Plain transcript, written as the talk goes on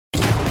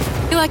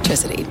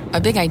Electricity,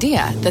 a big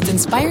idea that's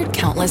inspired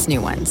countless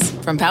new ones.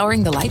 From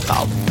powering the light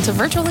bulb to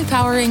virtually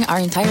powering our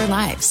entire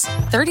lives.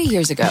 30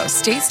 years ago,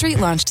 State Street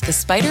launched the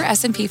Spider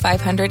S&P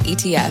 500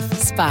 ETF,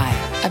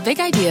 SPY. A big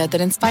idea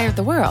that inspired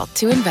the world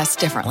to invest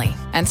differently.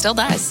 And still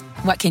does.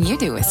 What can you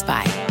do with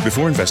SPY?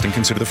 Before investing,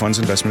 consider the fund's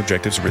investment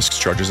objectives, risks,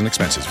 charges, and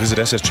expenses. Visit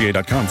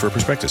ssga.com for a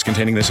prospectus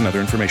containing this and other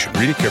information.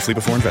 Read it carefully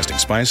before investing.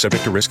 SPY is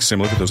subject to risks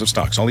similar to those of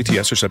stocks. All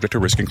ETFs are subject to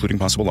risk, including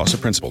possible loss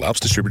of principal. Alps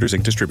Distributors,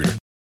 Inc. Distributor.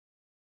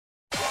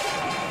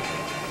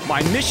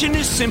 My mission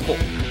is simple,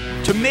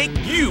 to make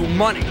you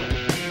money.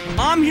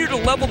 I'm here to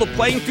level the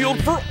playing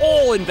field for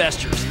all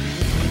investors.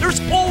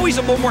 There's always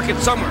a bull market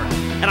somewhere,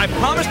 and I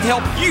promise to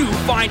help you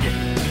find it.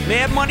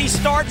 Mad Money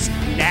starts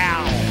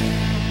now.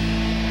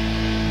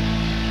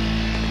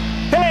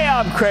 Hey,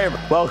 I'm Cramer.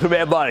 Welcome to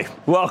Mad Money.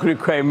 Welcome to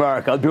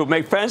Cramer. I'll do it,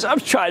 make friends. I'm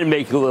trying to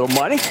make you a little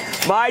money.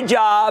 My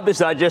job is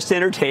not just to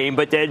entertain,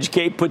 but to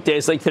educate, put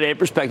days like today in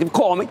perspective.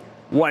 Call me.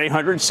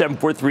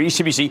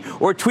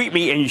 1-800-743-CBC, or tweet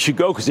me, and you should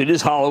go because it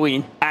is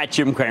Halloween, at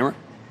Jim Cramer.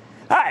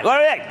 All right, what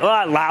do you think?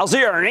 Lousy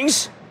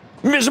earnings,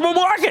 miserable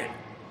market.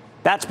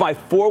 That's my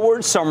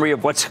forward summary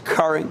of what's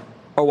occurring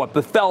or what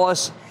befell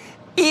us.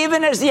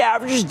 Even as the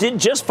averages did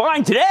just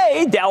fine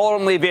today, Dow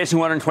ultimately advancing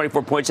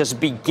 124 points,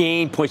 S&P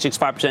gained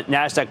 0.65%,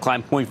 NASDAQ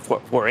climbed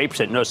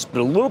 0.48%. Notice,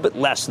 but a little bit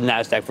less than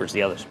NASDAQ versus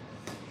the others.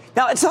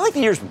 Now, it's not like the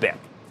year's been bad.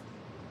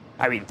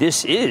 I mean,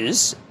 this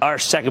is our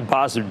second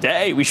positive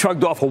day. We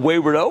shrugged off a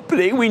wayward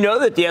opening. We know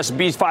that the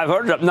S&P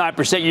 500 is up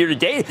 9% year to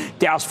date.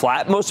 Dow's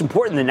flat. Most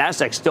important, the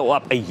NASDAQ's still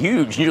up a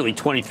huge, nearly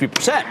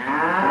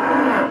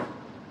 23%.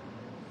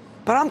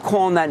 But I'm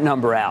calling that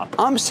number out.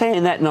 I'm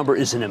saying that number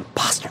is an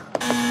imposter.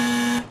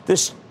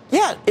 It's,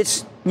 you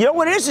know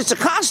what it is? It's a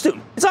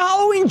costume. It's a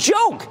Halloween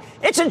joke.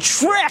 It's a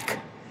trick.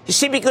 You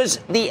see, because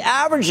the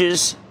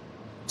average's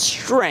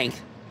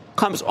strength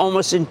comes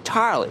almost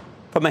entirely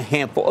from a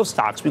handful of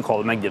stocks we call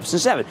the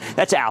Magnificent Seven.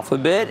 That's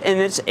Alphabet, and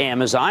it's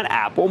Amazon,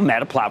 Apple,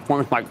 Meta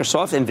Platforms,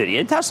 Microsoft, NVIDIA,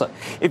 and Tesla.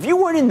 If you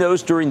weren't in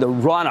those during the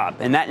run-up,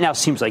 and that now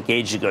seems like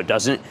ages ago,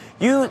 doesn't it?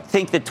 You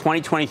think that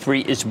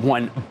 2023 is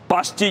one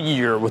busted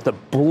year with a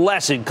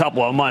blessed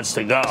couple of months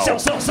to go.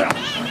 Sell.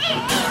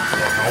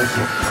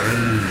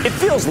 It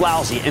feels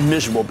lousy and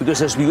miserable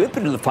because as we leap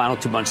into the final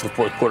 2 months of the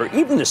fourth quarter,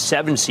 even the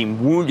seven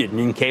seem wounded and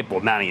incapable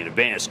of mounting in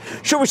advance.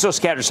 Sure, we saw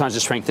scattered signs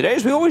of strength today,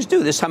 as we always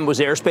do. This time it was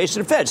aerospace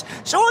and the Feds.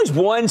 There's always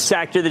one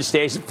sector that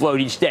stays afloat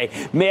each day,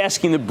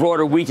 masking the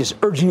broader weakness,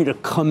 urging you to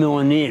come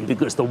on in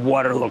because the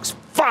water looks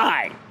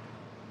fine.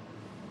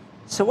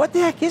 So what the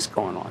heck is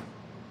going on?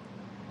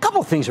 A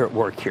couple of things are at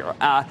work here.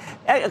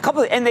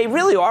 And they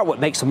really are what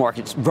makes the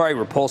markets very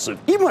repulsive,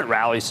 even when it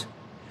rallies.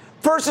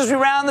 First, as we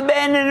round the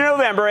bend in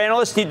November,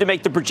 analysts need to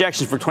make the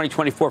projections for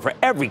 2024 for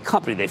every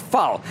company they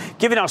follow.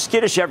 Given how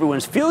skittish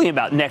everyone's feeling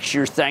about next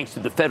year's thanks to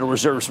the Federal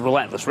Reserve's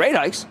relentless rate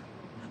hikes,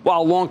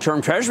 while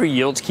long-term Treasury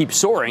yields keep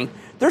soaring,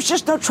 there's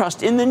just no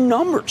trust in the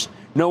numbers.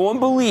 No one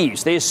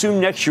believes. They assume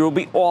next year will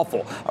be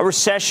awful, a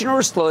recession or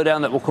a slowdown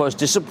that will cause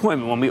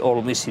disappointment when we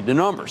ultimately see the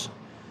numbers.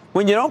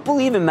 When you don't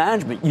believe in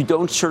management, you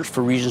don't search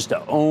for reasons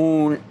to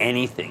own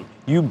anything.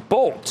 You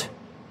bolt.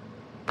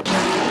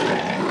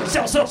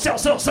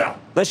 Sell.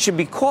 Lest you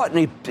be caught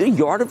in a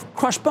yard of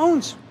crushed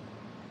bones.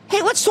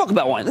 Hey, let's talk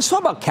about one. Let's talk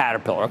about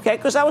Caterpillar, okay?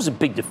 Because that was a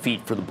big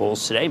defeat for the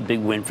Bulls today,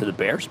 big win for the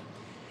Bears.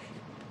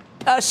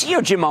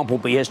 CEO Jim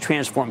Umpleby has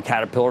transformed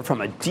Caterpillar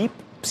from a deep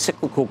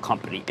cyclical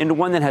company into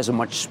one that has a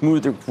much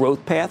smoother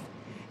growth path.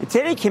 And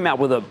today he came out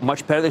with a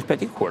much better than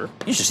expected quarter.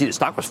 You should see the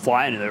stock was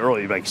flying in the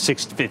early, like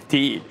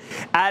 6:15,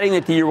 adding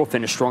that the year will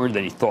finish stronger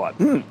than he thought.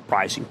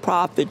 Pricing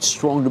profits,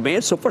 strong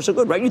demand, so far so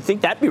good, right? You'd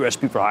think that'd be a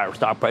recipe for higher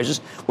stock prices.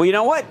 Well, you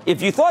know what?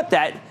 If you thought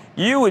that,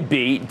 you would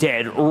be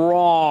dead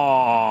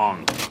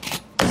wrong.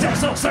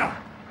 Sell.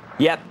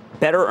 Yep,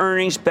 better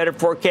earnings, better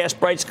forecast,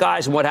 bright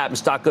skies, and what happens?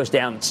 Stock goes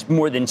down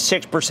more than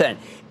 6%.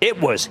 It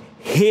was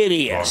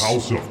hideous. A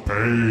house of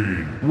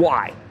pain.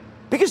 Why?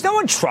 Because no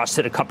one trusts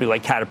that a company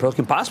like Caterpillar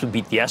can possibly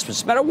beat the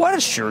estimates, no matter what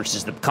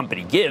assurances the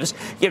company gives,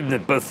 given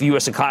that both the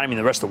U.S. economy and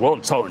the rest of the world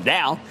are slowing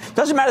down.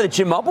 Doesn't matter that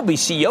Jim Umpleby,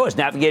 CEO, has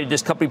navigated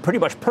this company pretty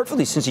much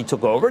perfectly since he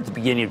took over at the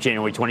beginning of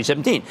January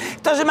 2017.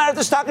 Doesn't matter if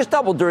the stock has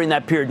doubled during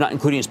that period, not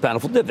including its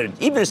bountiful dividend.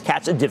 Even as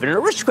Cat's a dividend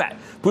aristocrat,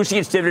 boosting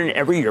its dividend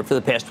every year for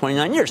the past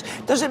 29 years.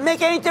 Does it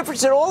make any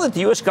difference at all that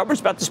the U.S.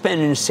 government's about to spend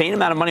an insane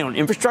amount of money on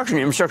infrastructure,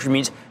 and infrastructure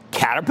means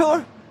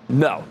Caterpillar?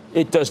 No,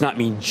 it does not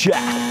mean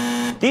jack.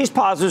 These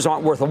positives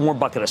aren't worth a warm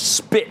bucket of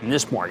spit in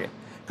this market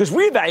because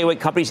we evaluate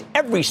companies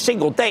every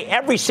single day,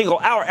 every single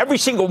hour, every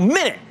single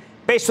minute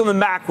based on the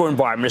macro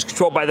environment as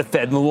controlled by the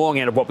Fed and the long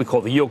end of what we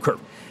call the yield curve.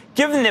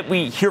 Given that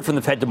we hear from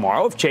the Fed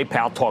tomorrow, if Jay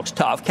Powell talks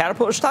tough,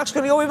 Caterpillar stock's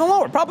going to go even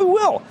lower. Probably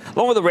will,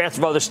 along with the raft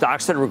of other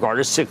stocks that are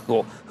regarded as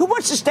cyclical. Who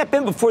wants to step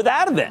in before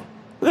that event?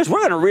 Because we're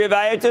going to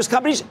reevaluate those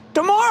companies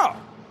tomorrow.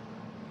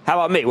 How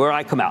about me? Where do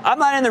I come out? I'm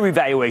not in the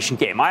revaluation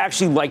game. I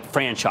actually like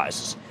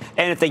franchises.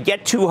 And if they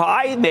get too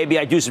high, maybe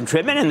I do some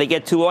trimming, and they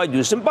get too low, I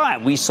do some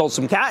buying. We sold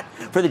some CAT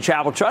for the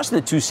Travel Trust in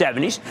the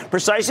 270s,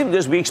 precisely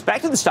because we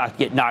expected the stock to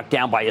get knocked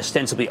down by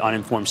ostensibly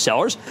uninformed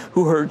sellers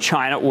who heard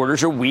China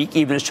orders are weak,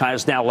 even as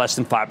China's now less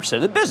than 5%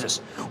 of the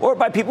business, or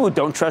by people who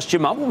don't trust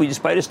Jim Umpleby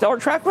despite a stellar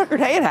track record.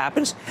 Hey, it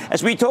happens.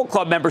 As we told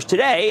club members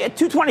today, at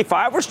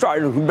 225, we're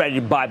starting ready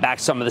to buy back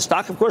some of the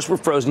stock. Of course, we're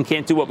frozen,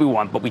 can't do what we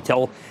want, but we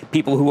tell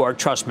people who are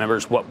trust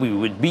members what we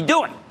would be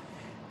doing.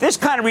 This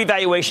kind of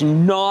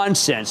revaluation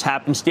nonsense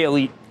happens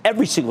daily,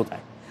 every single day.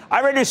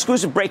 I read an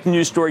exclusive breaking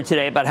news story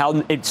today about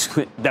how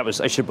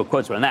I should put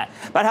quotes on that,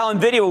 about how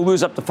NVIDIA will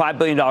lose up to $5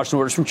 billion in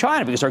orders from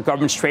China because our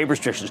government's trade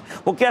restrictions.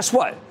 Well, guess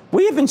what?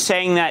 We have been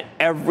saying that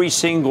every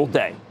single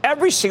day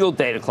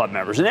to club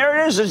members. And there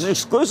it is, it's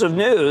exclusive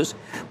news.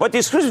 What the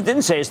exclusive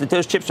didn't say is that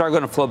those chips are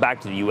going to flow back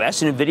to the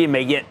U.S., and NVIDIA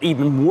may get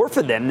even more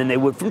for them than they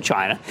would from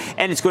China,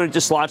 and it's going to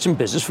dislodge some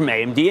business from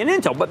AMD and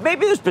Intel. But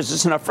maybe there's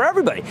business enough for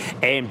everybody.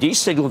 AMD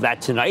signaled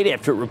that tonight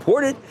after it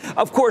reported.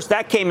 Of course,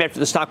 that came after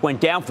the stock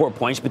went down 4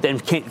 points, but then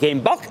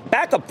came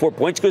back up 4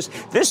 points because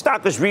this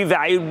stock was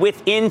revalued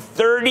within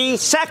 30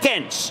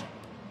 seconds.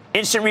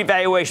 Instant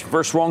revaluation.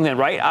 First wrong, then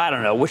right? I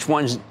don't know. Which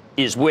one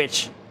is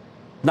which?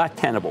 Not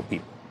tenable,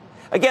 people.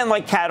 Again,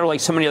 like CAT or like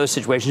so many other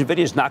situations, NVIDIA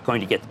is not going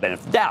to get the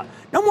benefit of the doubt.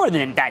 No more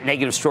than that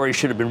negative story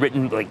should have been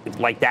written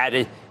like that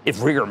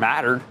if rigor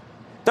mattered.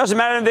 Doesn't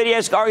matter. NVIDIA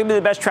has arguably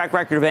the best track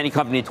record of any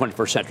company in the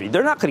 21st century.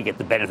 They're not going to get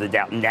the benefit of the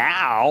doubt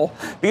now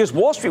because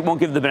Wall Street won't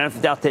give the benefit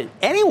of the doubt to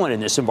anyone in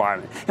this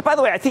environment. And by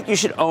the way, I think you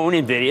should own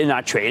NVIDIA,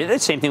 not trade it.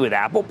 It's the same thing with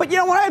Apple. But you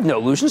know what? I have no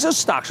illusions. Those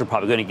stocks are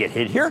probably going to get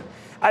hit here.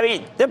 I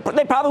mean,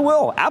 they probably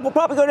will. Apple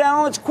probably go down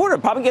on its quarter,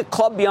 probably get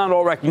clubbed beyond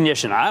all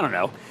recognition. I don't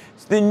know.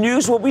 The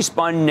news will be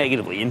spun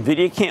negatively.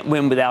 NVIDIA can't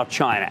win without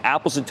China.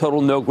 Apple's a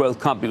total no-growth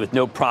company with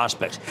no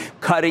prospects.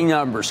 Cutting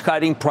numbers,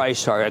 cutting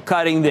price target,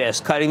 cutting this,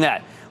 cutting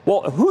that.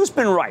 Well, who's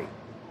been right?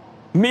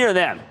 Me or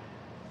them?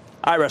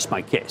 I rest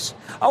my case.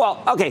 Oh,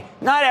 well, okay,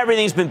 not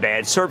everything's been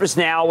bad.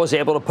 ServiceNow was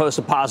able to post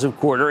a positive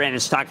quarter, and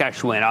its stock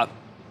actually went up.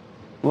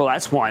 Well,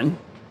 that's one.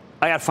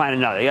 I got to find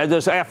another. I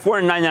got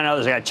 499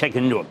 others. I got to check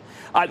into them.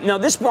 Now,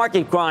 this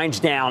market grinds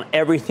down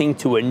everything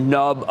to a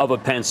nub of a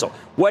pencil.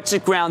 What's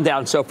it ground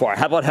down so far?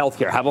 How about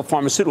healthcare? How about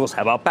pharmaceuticals?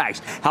 How about banks?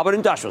 How about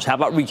industrials? How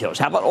about retailers?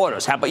 How about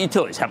autos? How about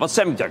utilities? How about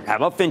semiconductor? How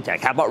about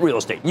fintech? How about real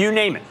estate? You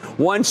name it.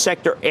 One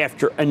sector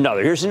after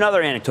another. Here's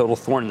another anecdotal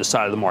thorn in the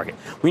side of the market.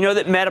 We know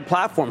that Meta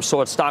Platforms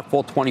saw its stock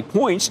fall 20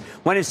 points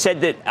when it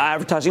said that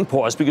advertising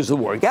paused because of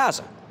the war in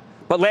Gaza.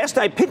 But last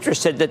night, Pinterest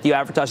said that the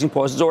advertising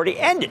pause has already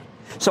ended.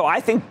 So I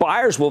think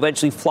buyers will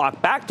eventually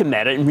flock back to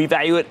Meta and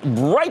revalue it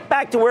right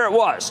back to where it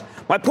was.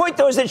 My point,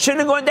 though, is that it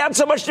shouldn't have gone down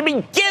so much to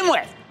begin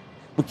with.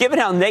 But given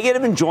how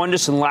negative and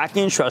jaundiced and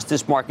lacking in trust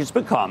this market's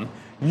become,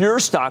 your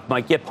stock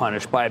might get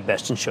punished by a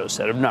best-in-show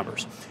set of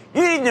numbers.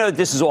 You need to know that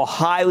this is all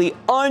highly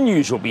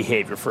unusual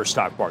behavior for a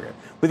stock market.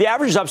 With the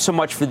averages up so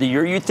much for the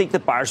year, you'd think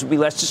that buyers would be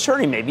less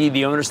discerning, maybe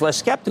the owners less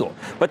skeptical.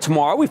 But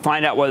tomorrow we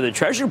find out whether the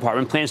Treasury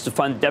Department plans to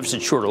fund the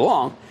deficit short or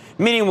long.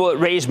 Meaning, will it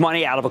raise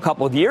money out of a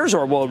couple of years,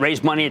 or will it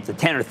raise money at the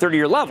 10 or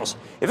 30-year levels?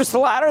 If it's the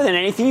latter, then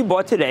anything you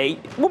bought today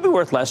will be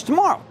worth less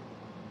tomorrow.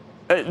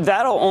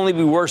 That'll only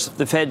be worse if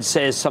the Fed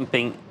says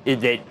something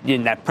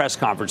in that press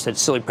conference, that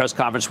silly press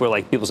conference where,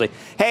 like, people say,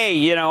 hey,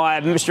 you know,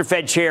 Mr.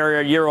 Fed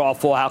Chair, you're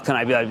awful. How can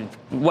I be?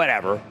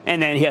 Whatever.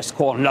 And then he has to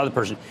call another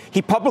person.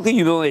 He publicly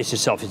humiliates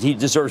himself. He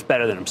deserves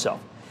better than himself.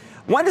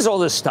 When does all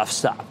this stuff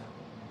stop?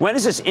 When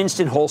does this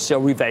instant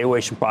wholesale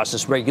revaluation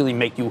process regularly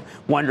make you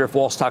wonder if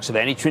all stocks have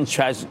any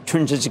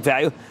intrinsic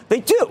value?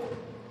 They do.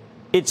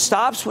 It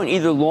stops when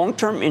either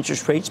long-term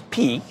interest rates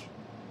peak,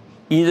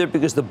 either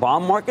because the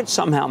bond market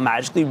somehow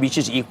magically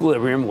reaches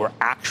equilibrium where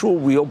actual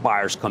real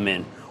buyers come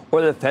in,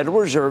 or the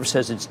Federal Reserve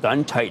says it's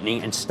done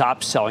tightening and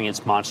stops selling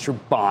its monster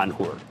bond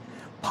hoard.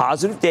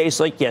 Positive days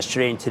like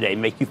yesterday and today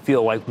make you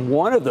feel like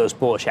one of those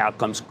bullish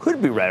outcomes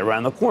could be right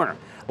around the corner,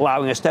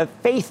 allowing us to have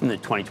faith in the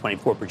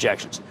 2024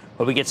 projections.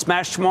 But we get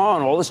smashed tomorrow,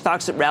 and all the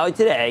stocks that rallied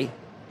today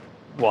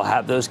will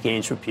have those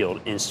gains repealed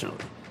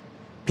instantly.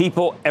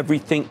 People,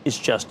 everything is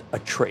just a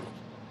trade.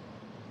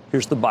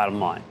 Here's the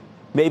bottom line.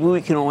 Maybe we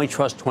can only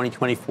trust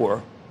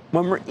 2024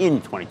 when we're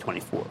in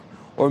 2024.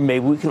 Or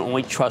maybe we can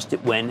only trust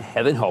it when,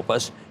 heaven help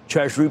us,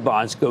 Treasury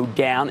bonds go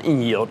down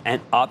in yield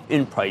and up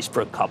in price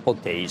for a couple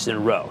days in a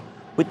row.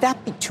 Would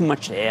that be too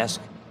much to ask?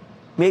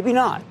 Maybe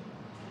not.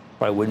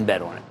 But I wouldn't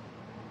bet on it.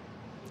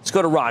 Let's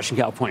go to Raj in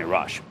California.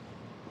 Raj.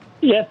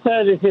 Yes,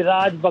 sir. This is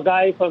Raj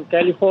Bagai from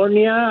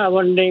California. I'm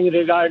wondering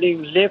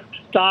regarding Lyft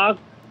stock.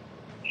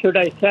 Should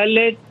I sell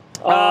it?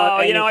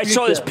 I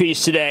saw this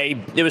piece today.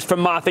 It was from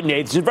MoffettNathanson.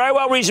 It's a very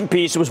well-reasoned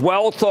piece. It was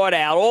well thought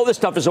out. All this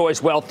stuff is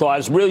always well thought.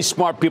 It's really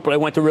smart people. They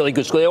went to really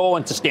good school. They all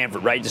went to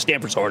Stanford, right?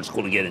 Stanford's a hard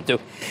school to get into.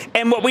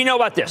 And what we know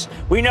about this,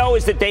 we know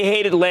is that they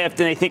hated Lyft and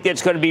they think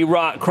that's going to be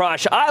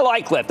crushed. I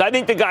like Lyft. I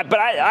think the guy, but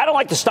I don't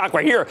like the stock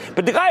right here.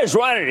 But the guy who's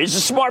running it is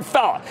a smart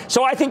fella.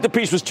 So I think the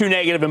piece was too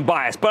negative and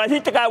biased. But I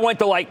think the guy went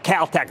to like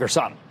Caltech or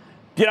something.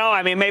 You know,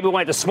 I mean, maybe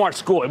went to smart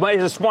school.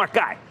 He's a smart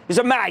guy. He's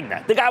a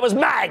Magna. The guy was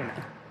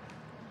Magna.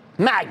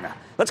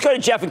 Let's go to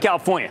Jeff in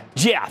California.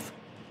 Jeff.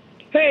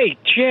 Hey,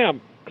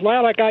 Jim.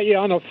 Glad I got you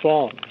on the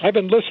phone. I've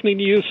been listening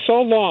to you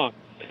so long.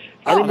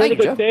 I remember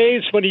the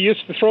days when he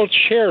used to throw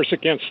chairs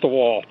against the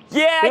wall.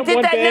 Yeah, I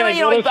did that. Day,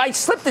 I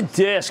slipped the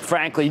disc,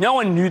 frankly. No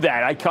one knew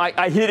that.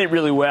 I hit it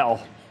really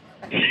well.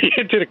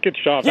 You did a good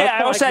job. Yeah,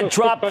 I also had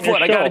drop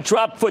foot. I got a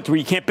drop foot where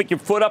you can't pick your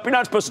foot up. You're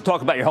not supposed to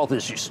talk about your health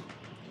issues.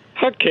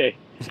 Okay.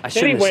 I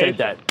shouldn't have said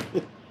that.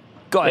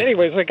 Go ahead.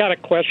 Anyways, I got a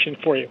question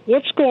for you.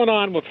 What's going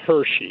on with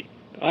Hershey?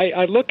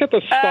 I look at the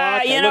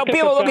stock.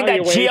 People look at that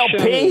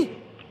GLP.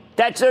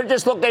 They're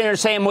just looking at it and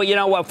saying, well, you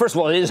know what? First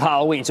of all, it is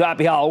Halloween, so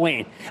happy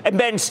Halloween. And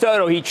Ben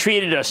Stoto, he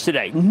treated us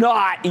today.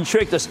 He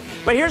tricked us.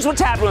 But here's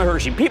what's happening with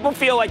Hershey. People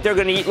feel like they're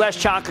going to eat less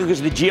chocolate because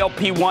of the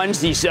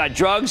GLP-1s, these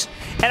drugs.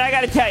 And I got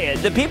to tell you,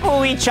 the people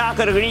who eat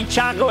chocolate are going to eat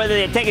chocolate whether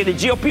they're taking the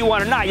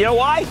GLP-1 or not. You know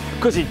why?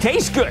 Because it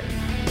tastes good.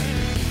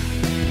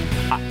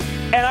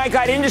 And I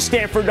got into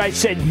Stanford and I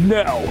said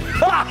no.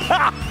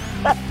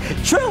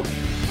 True.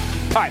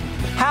 All right.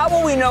 How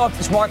will we know if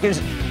this market is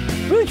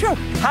really true?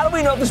 How do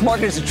we know if this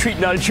market is a treat,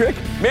 not a trick?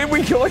 Maybe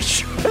we can only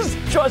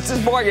trust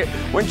this market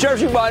when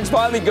Treasury bonds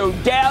finally go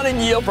down in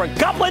yield for a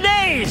couple of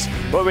days.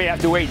 But we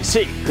have to wait and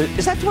see.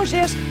 Is that too much to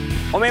ask?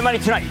 On Mad Money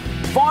tonight,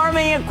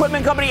 farming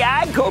equipment company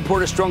AGCO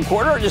reported a strong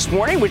quarter this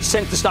morning, which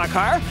sent the stock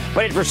higher,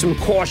 but for some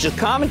cautious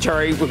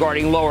commentary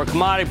regarding lower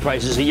commodity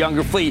prices, a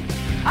younger fleet.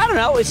 I don't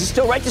know. Is it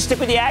still right to stick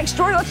with the ag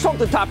story? Let's talk to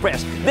the top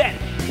brass. Then,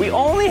 we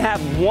only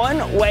have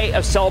one way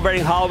of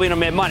celebrating Halloween on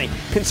Mad Money,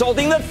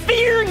 consulting the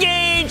fear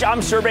gauge.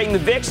 I'm surveying the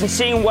VIX and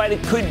seeing what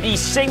it could be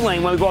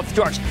signaling when we go off the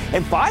charts.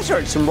 And Pfizer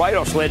had some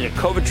write-offs related to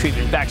COVID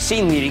treatment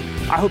vaccine leading.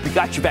 I hope you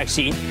got your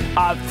vaccine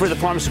for the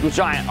pharmaceutical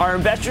giant. Are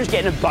investors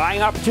getting a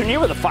buying opportunity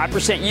with a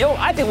 5% yield?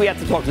 I think we have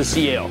to talk to the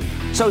CEO.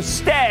 So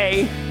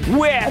stay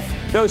with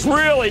those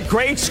really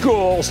great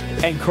schools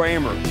and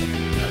Cramer.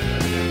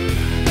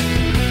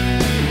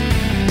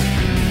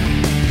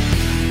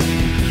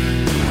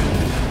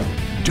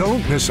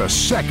 Don't miss a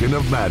second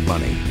of Mad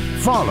Money.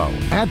 Follow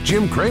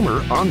 @Jim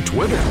Cramer on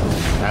Twitter.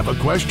 Have a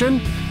question?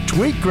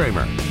 Tweet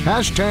Cramer.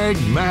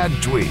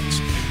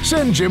 #MadTweets.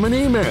 Send Jim an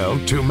email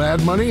to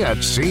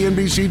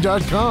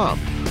madmoney@cnbc.com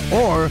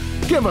or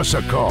give us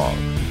a call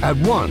at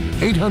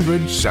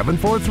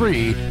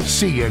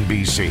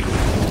 1-800-743-CNBC.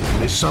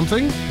 Miss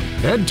something?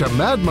 Head to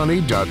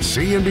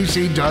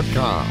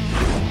madmoney.cnbc.com.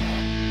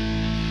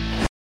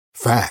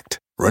 Fact.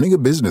 Running a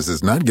business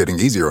is not getting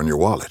easier on your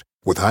wallet.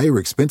 With higher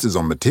expenses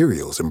on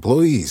materials,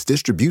 employees,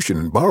 distribution,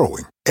 and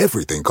borrowing,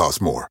 everything costs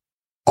more.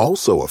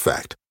 Also a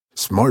fact.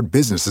 Smart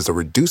businesses are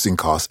reducing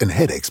costs and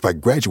headaches by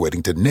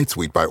graduating to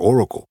NetSuite by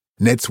Oracle.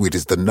 NetSuite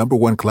is the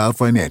 #1 cloud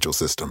financial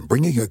system,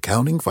 bringing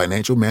accounting,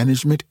 financial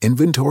management,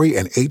 inventory,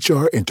 and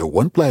HR into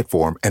one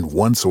platform and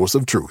one source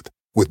of truth.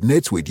 With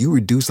NetSuite, you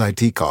reduce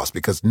IT costs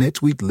because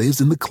NetSuite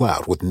lives in the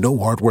cloud with no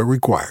hardware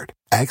required.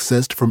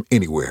 Accessed from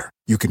anywhere,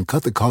 you can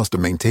cut the cost of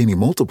maintaining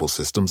multiple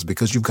systems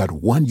because you've got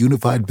one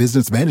unified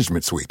business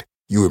management suite.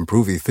 You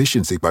improve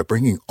efficiency by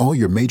bringing all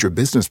your major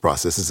business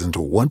processes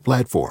into one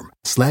platform,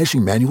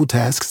 slashing manual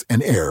tasks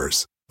and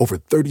errors. Over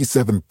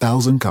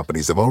 37,000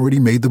 companies have already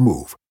made the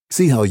move.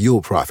 See how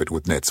you'll profit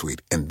with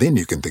NetSuite, and then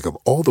you can think of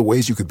all the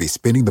ways you could be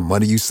spending the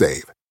money you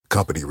save.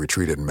 Company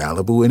retreat in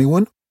Malibu,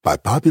 anyone? By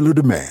popular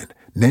demand,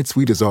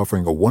 NetSuite is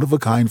offering a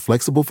one-of-a-kind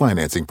flexible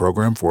financing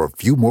program for a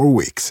few more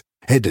weeks.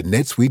 Head to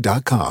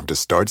netsuite.com to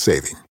start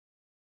saving.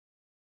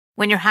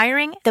 When you're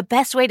hiring, the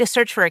best way to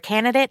search for a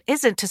candidate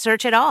isn't to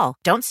search at all.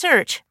 Don't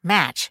search,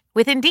 match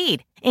with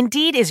Indeed.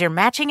 Indeed is your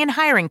matching and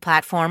hiring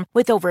platform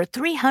with over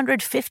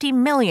 350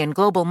 million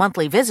global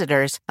monthly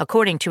visitors,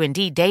 according to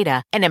Indeed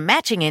data, and a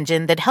matching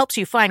engine that helps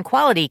you find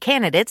quality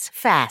candidates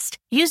fast.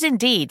 Use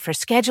Indeed for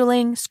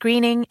scheduling,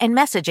 screening, and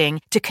messaging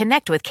to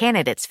connect with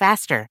candidates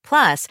faster.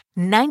 Plus,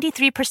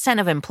 93%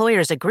 of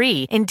employers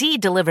agree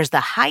Indeed delivers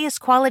the highest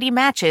quality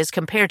matches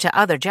compared to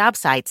other job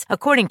sites,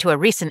 according to a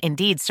recent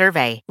Indeed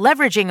survey.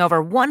 Leveraging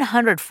over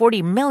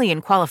 140 million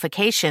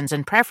qualifications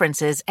and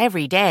preferences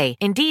every day,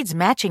 Indeed's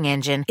matching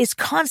engine is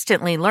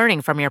constantly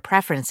learning from your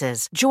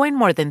preferences. Join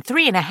more than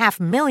 3.5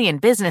 million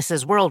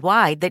businesses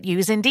worldwide that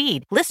use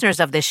Indeed. Listeners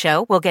of this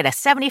show will get a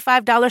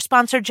 $75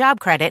 sponsored job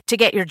credit to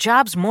get your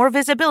jobs more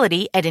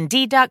visibility at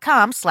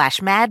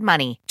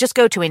Indeed.com/madmoney. Just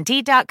go to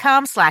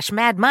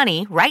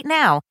Indeed.com/madmoney right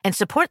now and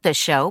support this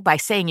show by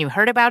saying you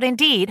heard about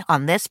Indeed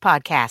on this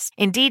podcast.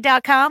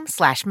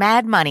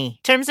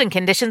 Indeed.com/madmoney. Terms and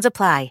conditions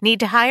apply. Need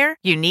to hire?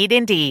 You need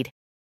Indeed.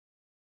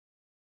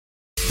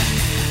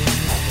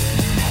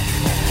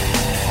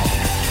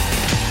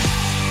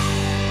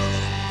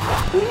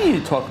 We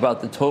need to talk about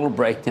the total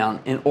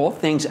breakdown in all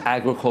things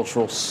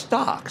agricultural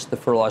stocks. The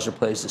fertilizer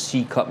plays, the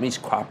seed companies,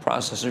 crop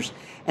processors,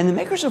 and the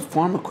makers of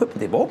farm equipment.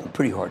 They've all been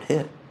pretty hard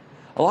hit.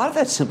 A lot of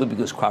that's simply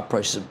because crop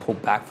prices have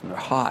pulled back from their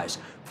highs.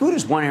 Food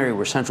is one area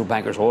where central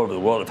bankers all over the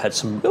world have had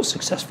some real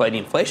success fighting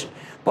inflation.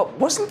 But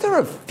wasn't there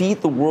a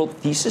feed the world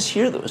thesis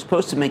here that was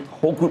supposed to make the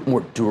whole group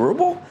more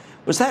durable?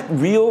 Was that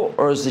real,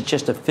 or is it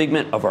just a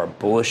figment of our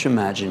bullish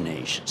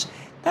imaginations?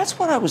 That's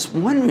what I was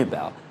wondering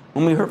about.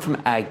 when we heard from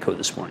AGCO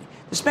this morning.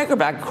 This maker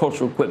of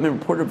agricultural equipment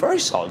reported a very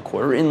solid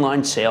quarter,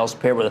 inline sales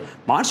paired with a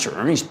monster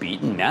earnings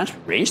beat, and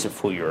management raised their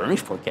full-year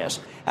earnings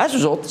forecast. As a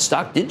result, the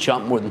stock did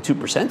jump more than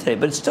 2% today,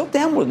 but it's still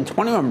down more than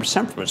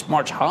 21% from its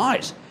March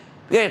highs.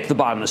 We got to get to the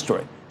bottom of the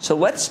story. So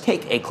let's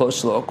take a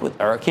closer look with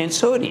Eric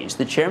Hansodes,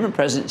 the chairman,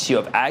 president, and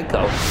CEO of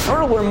AGCO. In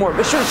order to learn more,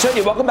 Mr.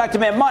 Hansodes, welcome back to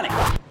Mad Money.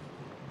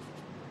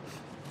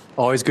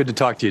 Always good to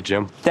talk to you,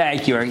 Jim.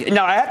 Thank you, Eric.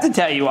 Now, I have to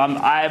tell you,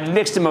 I have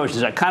mixed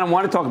emotions. I kind of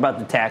want to talk about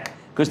the tech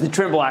because the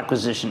Trimble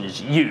acquisition is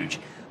huge.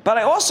 But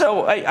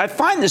I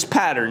find this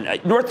pattern.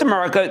 North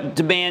America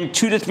demand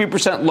 2 to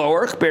 3%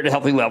 lower compared to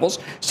healthy levels.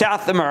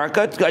 South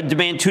America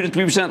demand 2 to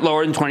 3%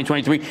 lower in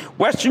 2023.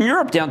 Western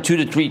Europe down 2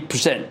 to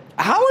 3%.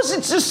 How is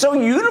it just so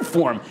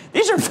uniform?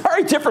 These are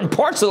very different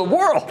parts of the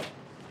world.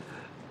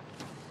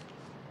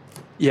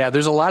 Yeah,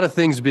 there's a lot of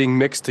things being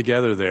mixed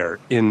together there.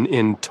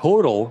 In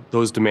total,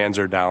 those demands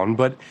are down,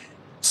 but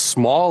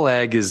small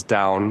ag is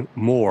down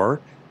more.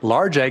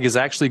 Large ag is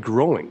actually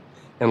growing.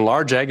 And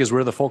large ag is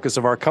where the focus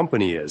of our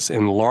company is,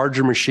 in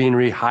larger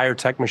machinery, higher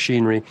tech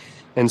machinery.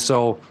 And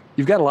so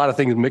you've got a lot of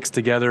things mixed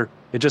together.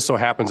 It just so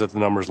happens that the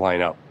numbers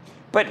line up.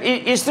 But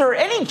is there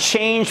any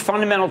change,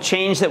 fundamental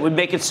change, that would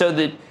make it so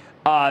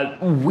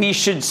that we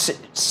should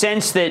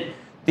sense that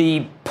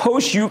the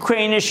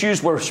post-Ukraine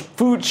issues where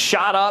food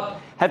shot up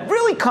have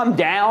really come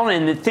down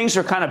and that things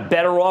are kind of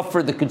better off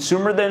for the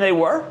consumer than they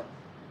were?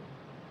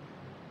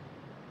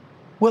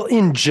 Well,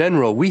 in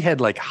general, we had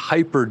like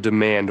hyper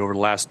demand over the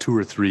last 2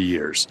 or 3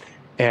 years,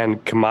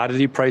 and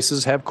commodity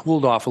prices have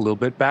cooled off a little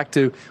bit back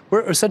to,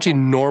 we're essentially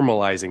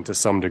normalizing to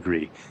some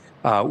degree.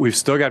 We've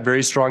still got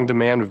very strong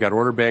demand. We've got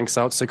order banks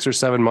out 6 or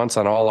 7 months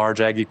on all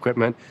large ag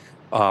equipment.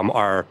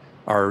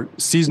 Our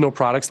seasonal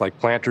products like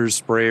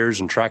planters, sprayers,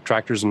 and track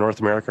tractors in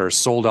North America are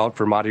sold out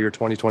for model year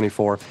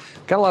 2024.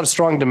 Got a lot of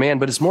strong demand,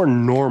 but it's more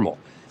normal.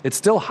 It's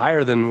still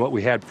higher than what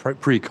we had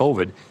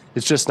pre-COVID.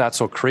 It's just not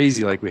so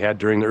crazy like we had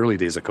during the early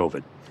days of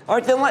COVID. All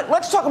right, then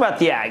let's talk about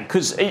the ag,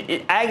 because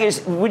ag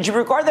is, would you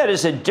regard that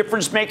as a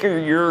difference maker?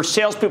 Your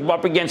salespeople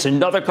up against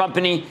another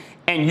company,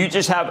 and you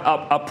just have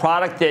a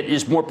product that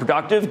is more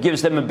productive,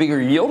 gives them a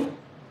bigger yield?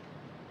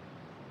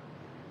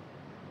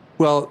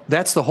 Well,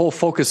 that's the whole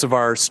focus of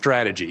our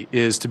strategy,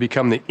 is to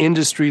become the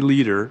industry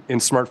leader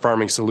in smart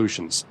farming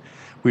solutions.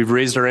 We've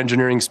raised our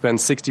engineering spend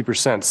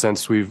 60%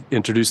 since we've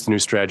introduced the new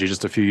strategy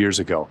just a few years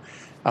ago.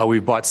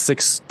 We've bought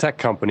 6 tech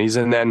companies,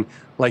 and then,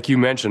 like you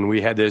mentioned, we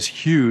had this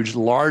huge,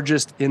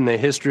 largest in the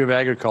history of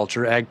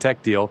agriculture, ag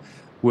tech deal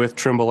with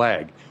Trimble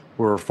Ag.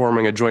 We're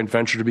forming a joint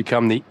venture to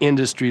become the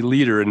industry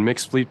leader in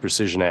mixed fleet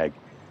precision ag.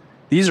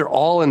 These are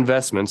all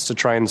investments to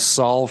try and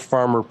solve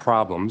farmer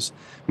problems,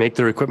 make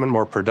their equipment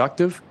more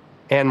productive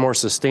and more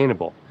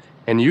sustainable.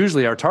 And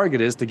usually our target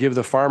is to give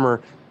the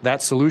farmer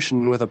that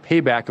solution with a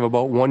payback of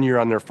about 1 year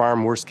on their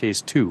farm, worst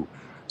case 2.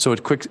 So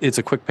it's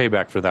a quick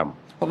payback for them.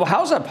 Well,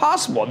 how is that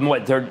possible? I mean,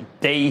 what,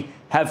 they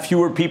have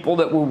fewer people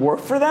that will work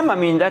for them? I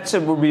mean,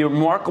 would be a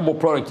remarkable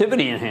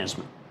productivity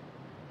enhancement.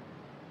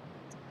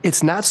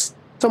 It's not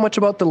so much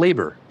about the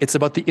labor. It's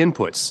about the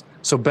inputs.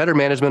 So better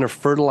management of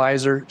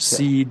fertilizer,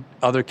 seed,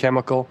 other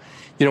chemical.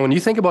 You know, when you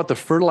think about the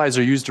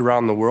fertilizer used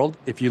around the world,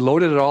 if you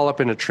loaded it all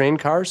up into train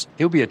cars,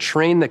 it would be a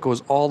train that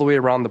goes all the way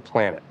around the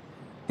planet.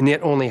 And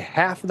yet only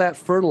half of that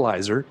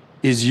fertilizer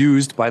is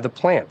used by the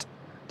plant.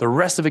 The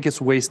rest of it gets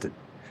wasted.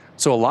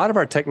 So a lot of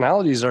our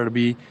technologies are to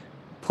be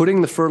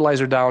putting the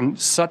fertilizer down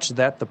such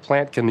that the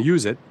plant can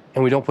use it,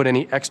 and we don't put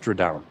any extra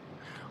down.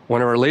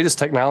 One of our latest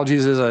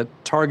technologies is a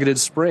targeted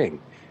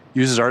spraying.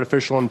 Uses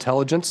artificial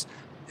intelligence,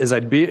 is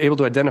I'd be able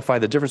to identify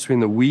the difference between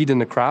the weed and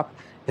the crop,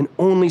 and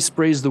only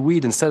sprays the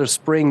weed instead of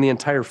spraying the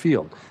entire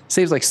field.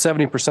 Saves like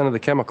 70% of the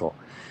chemical.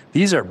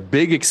 These are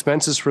big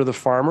expenses for the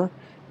farmer,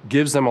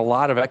 gives them a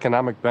lot of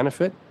economic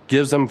benefit,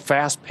 gives them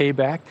fast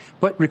payback,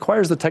 but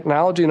requires the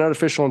technology and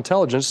artificial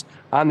intelligence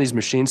on these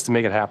machines to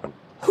make it happen.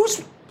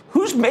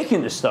 Who's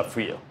making this stuff for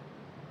you?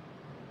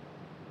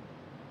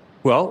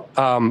 Well,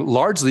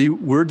 largely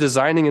we're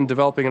designing and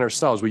developing it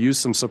ourselves. We use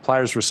some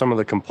suppliers for some of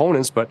the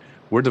components, but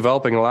we're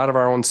developing a lot of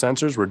our own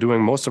sensors. We're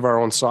doing most of our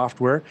own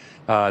software,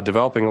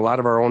 developing a lot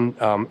of our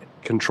own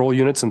control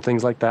units and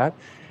things like that.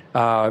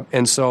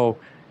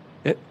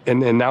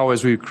 And now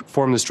as we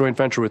form this joint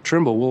venture with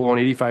Trimble, we'll own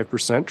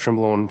 85%,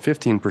 Trimble own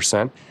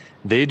 15%.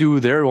 They do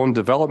their own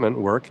development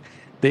work.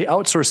 They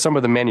outsource some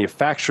of the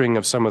manufacturing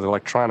of some of the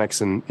electronics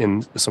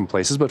in some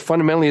places, but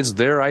fundamentally it's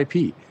their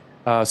IP.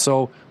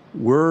 So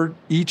we're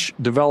each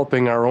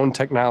developing our own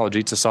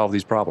technology to solve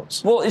these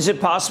problems. Well, is it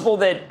possible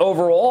that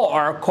overall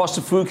our cost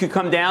of food could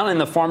come down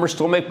and the farmers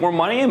still make more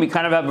money and we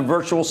kind of have a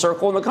virtual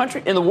circle in the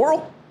country, in the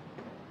world?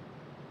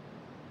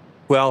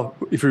 Well,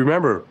 if you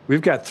remember,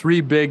 we've got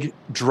 3 big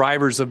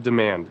drivers of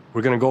demand.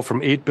 We're going to go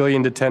from 8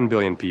 billion to 10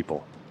 billion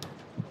people.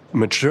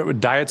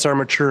 Diets are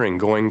maturing,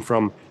 going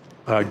from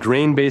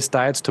grain-based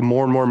diets to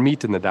more and more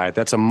meat in the diet.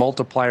 That's a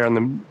multiplier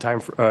on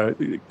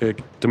the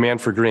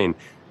demand for grain.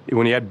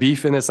 When you add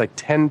beef in, it's like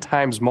 10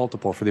 times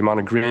multiple for the amount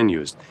of grain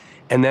used.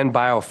 And then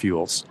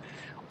biofuels.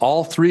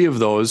 All 3 of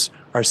those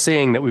are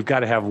saying that we've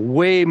got to have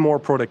way more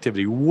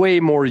productivity, way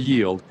more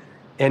yield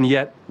and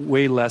yet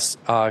way less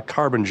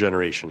carbon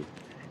generation.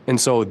 And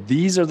so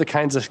these are the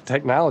kinds of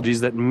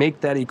technologies that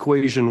make that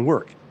equation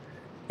work.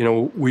 You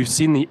know, we've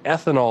seen the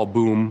ethanol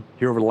boom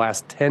here over the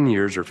last 10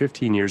 years or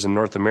 15 years in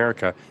North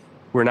America,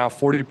 where now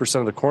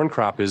 40% of the corn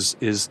crop is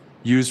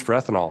used for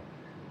ethanol.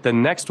 The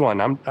next one,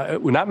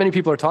 not many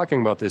people are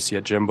talking about this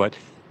yet, Jim, but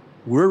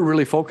we're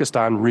really focused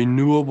on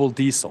renewable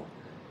diesel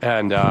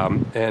and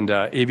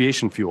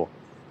aviation fuel.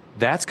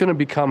 That's going to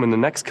become, in the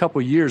next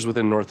couple of years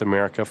within North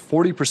America,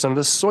 40% of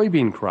the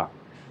soybean crop.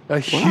 A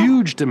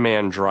huge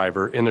demand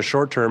driver in the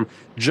short term,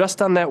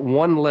 just on that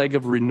one leg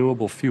of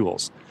renewable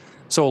fuels.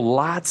 So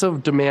lots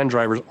of demand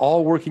drivers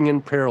all working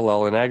in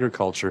parallel in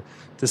agriculture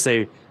to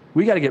say,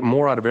 we got to get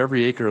more out of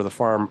every acre of the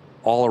farm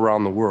all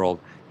around the world.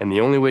 And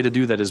the only way to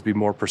do that is be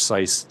more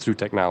precise through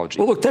technology.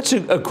 Well, look, that's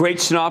a great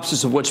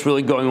synopsis of what's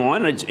really going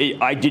on.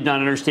 I did not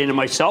understand it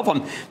myself.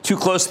 I'm too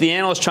close to the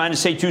analyst trying to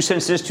say 2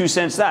 cents this, 2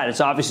 cents that. It's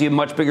obviously a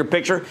much bigger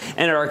picture.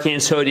 And Eric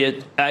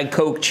Ansodia,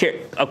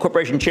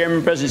 Corporation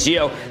Chairman, President,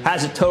 CEO,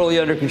 has it totally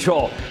under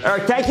control.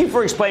 Eric, thank you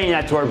for explaining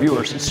that to our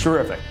viewers. It's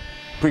terrific.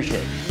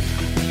 Appreciate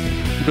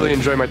it. Really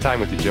enjoy my time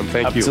with you, Jim.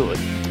 Thank you.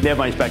 Absolutely. Mad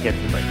Money's back after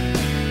the break.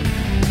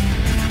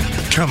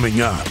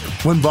 Coming up,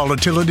 when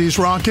volatility's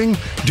rocking,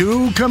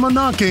 do come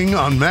a-knocking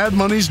on Mad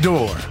Money's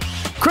door.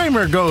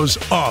 Cramer goes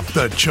off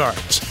the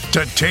charts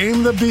to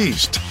tame the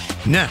beast.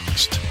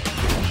 Next.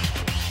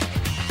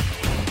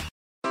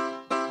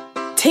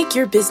 Take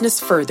your business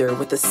further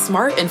with the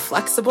smart and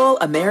flexible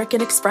American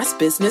Express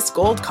Business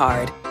Gold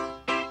Card.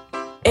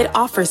 It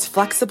offers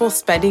flexible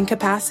spending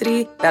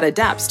capacity that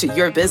adapts to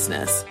your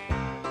business.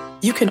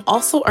 You can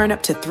also earn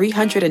up to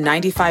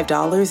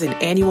 $395 in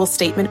annual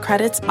statement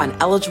credits on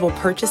eligible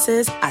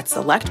purchases at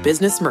select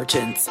business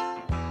merchants.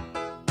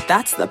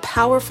 That's the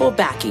powerful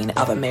backing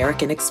of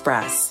American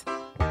Express.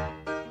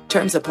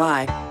 Terms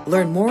apply.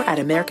 Learn more at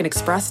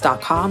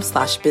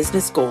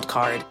americanexpress.com/business gold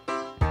card.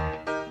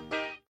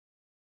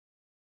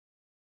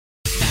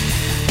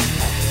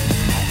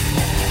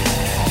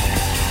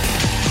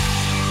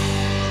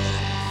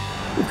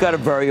 Got a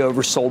very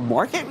oversold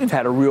market. We've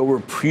had a real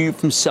reprieve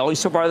from selling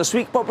so far this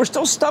week, but we're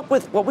still stuck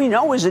with what we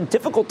know is a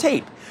difficult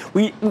tape.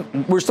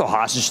 We're still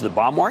hostage to the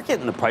bond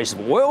market and the price of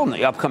oil and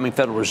the upcoming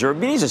Federal Reserve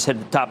meetings. I said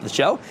at the top of the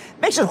show, it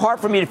makes it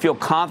hard for me to feel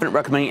confident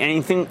recommending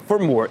anything for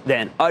more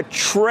than a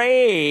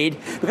trade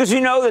because we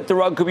know that the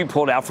rug could be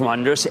pulled out from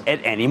under us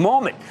at any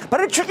moment. But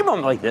at a tricky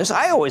moment like this,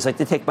 I always like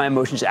to take my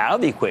emotions out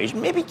of the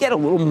equation, maybe get a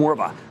little more of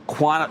a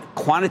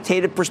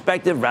quantitative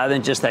perspective rather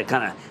than just that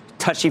kind of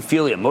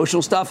touchy-feely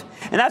emotional stuff.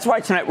 And that's why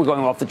tonight we're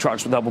going off the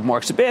charts with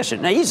Mark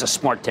Sebastian. Now, he's a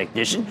smart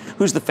technician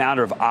who's the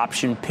founder of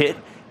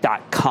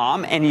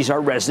OptionPit.com, and he's our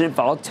resident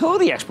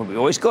volatility expert. We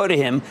always go to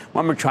him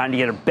when we're trying to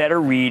get a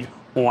better read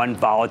on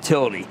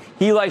volatility.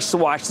 He likes to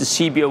watch the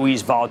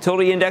CBOE's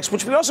volatility index,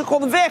 which we also call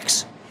the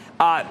VIX.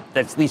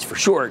 That's at least for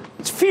short.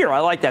 It's fear. I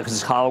like that because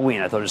it's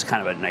Halloween. I thought it was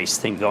kind of a nice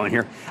thing going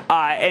here.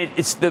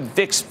 It's the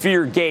VIX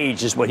fear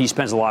gauge is what he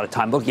spends a lot of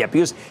time looking at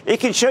because it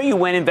can show you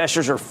when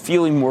investors are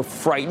feeling more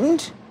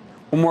frightened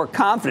or more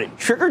confident.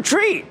 Trick or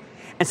treat.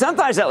 And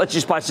sometimes that lets you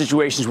spot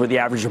situations where the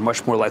averages are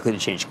much more likely to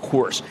change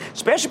course.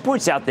 Sebastian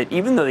points out that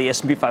even though the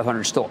S&P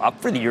 500 is still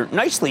up for the year,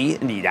 nicely,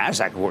 and the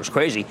NASDAQ, of course,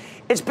 crazy,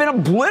 it's been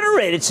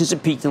obliterated since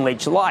it peaked in late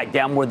July,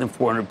 down more than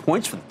 400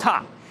 points for the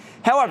top.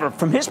 However,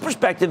 from his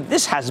perspective,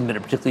 this hasn't been a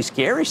particularly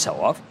scary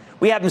sell-off.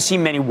 We haven't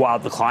seen many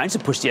wild declines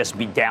that push the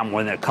S&P down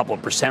more than a couple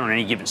of percent on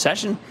any given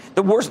session.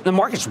 The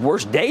market's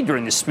worst day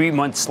during this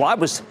 3-month slide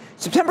was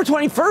September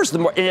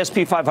 21st. The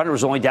S&P 500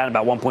 was only down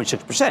about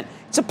 1.6%.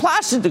 It's a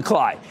placid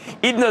decline.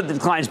 Even though the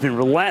decline's been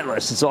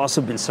relentless, it's also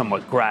been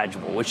somewhat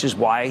gradual, which is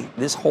why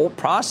this whole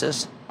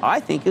process, I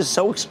think, is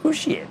so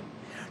excruciating.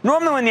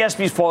 Normally, when the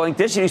S&P is falling like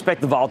this, you'd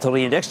expect the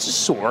volatility index to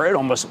soar. It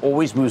almost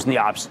always moves in the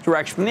opposite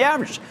direction from the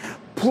averages.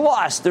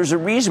 Plus, there's a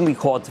reason we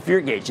call it the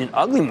fear gauge. In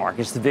ugly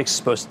markets, the VIX is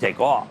supposed to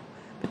take off.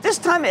 But this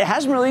time, it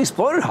hasn't really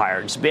exploded higher.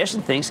 And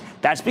Sebastian thinks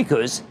that's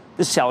because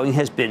the selling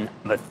has been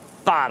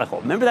methodical.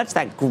 Remember, that's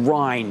that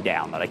grind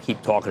down that I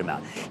keep talking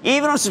about.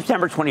 Even on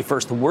September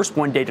 21st, the worst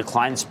one-day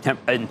decline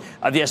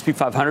of the S&P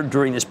 500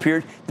 during this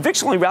period, the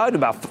VIX only rallied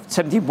about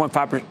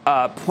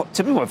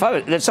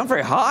 17.5. That's not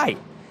very high.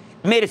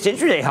 It made its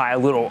intraday high a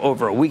little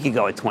over a week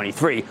ago at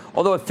 23,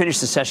 although it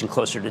finished the session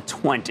closer to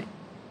 20.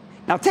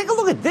 Now, take a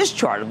look at this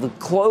chart of the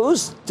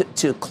close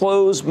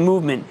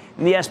movement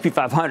in the S&P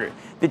 500.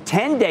 The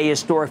 10-day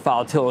historic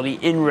volatility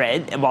in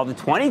red, while the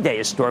 20-day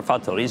historic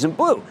volatility is in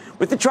blue.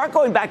 With the chart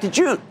going back to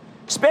June,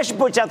 Sebastian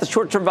points out the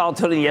short-term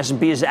volatility in the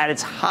S&P is at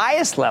its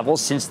highest level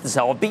since the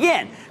sell-off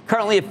began,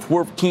 currently at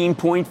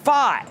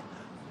 14.5.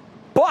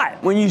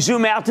 But when you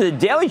zoom out to the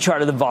daily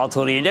chart of the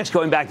volatility index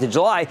going back to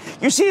July,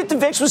 you see that the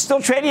VIX was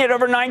still trading at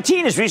over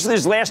 19 as recently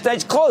as last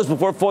night's close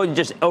before falling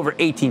just over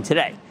 18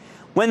 today.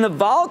 When the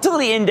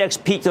volatility index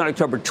peaked on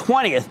October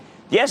 20th,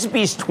 the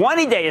S&P's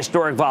 20-day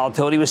historic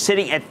volatility was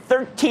sitting at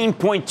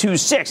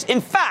 13.26. In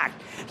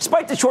fact,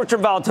 despite the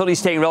short-term volatility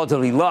staying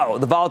relatively low,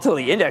 the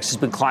volatility index has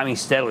been climbing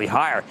steadily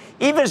higher,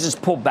 even as it's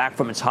pulled back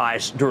from its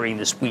highs during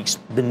this week's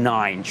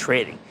benign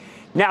trading.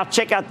 Now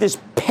check out this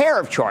pair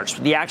of charts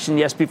with the action in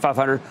the S&P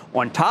 500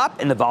 on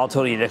top and the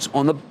volatility index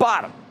on the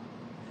bottom.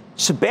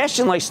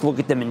 Sebastian likes to look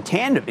at them in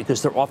tandem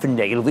because they're often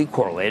negatively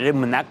correlated.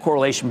 And when that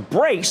correlation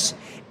breaks,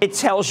 it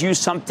tells you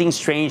something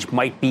strange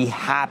might be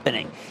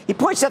happening. He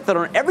points out that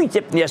on every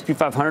dip in the S&P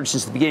 500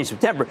 since the beginning of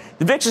September,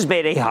 the VIX has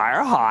made a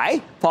higher high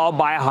followed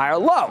by a higher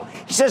low.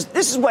 He says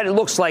this is what it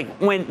looks like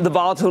when the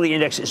volatility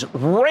index is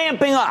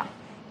ramping up,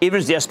 even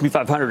as the S&P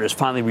 500 has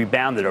finally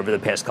rebounded over the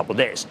past couple of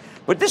days.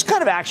 But this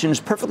kind of action is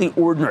perfectly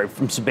ordinary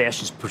from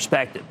Sebastian's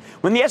perspective.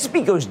 When the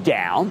S&P goes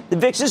down, the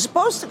VIX is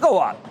supposed to go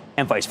up,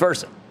 and vice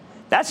versa.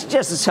 That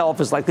suggests itself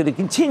is likely to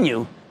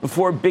continue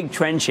before a big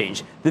trend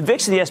change. The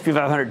VIX and the S&P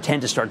 500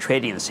 tend to start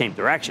trading in the same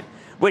direction,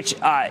 which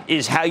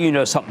is how you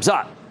know something's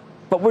up.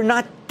 But we're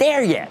not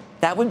there yet.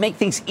 That would make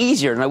things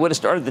easier, and I would have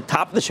started the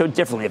top of the show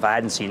differently if I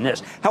hadn't seen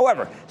this.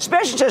 However,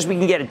 Sebastian says we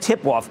can get a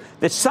tip-off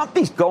that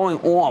something's going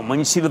on when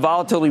you see the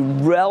volatility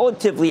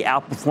relatively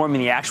outperforming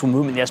the actual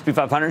movement in the S&P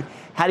 500.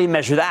 How do you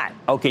measure that?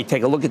 Okay,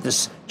 take a look at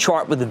this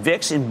chart with the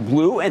VIX in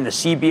blue and the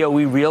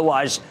CBOE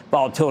realized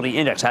volatility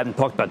index. I haven't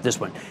talked about this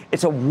one.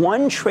 It's a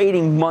one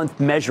trading month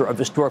measure of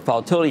historic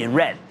volatility in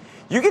red.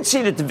 You can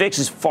see that the VIX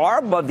is far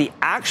above the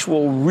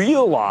actual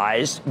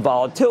realized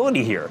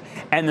volatility here,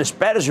 and the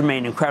spread has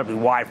remained incredibly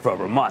wide for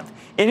over a month.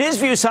 In his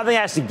view, something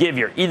has to give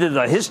here. Either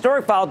the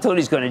historic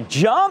volatility is going to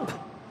jump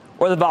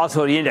or the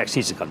volatility index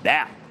needs to come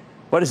down.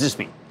 What does this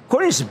mean?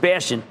 According to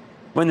Sebastian,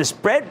 when the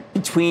spread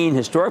between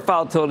historic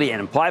volatility and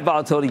implied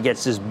volatility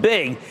gets this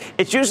big,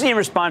 it's usually in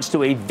response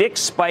to a VIX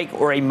spike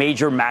or a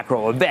major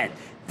macro event.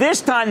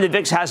 This time, the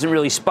VIX hasn't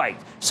really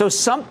spiked, so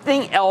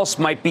something else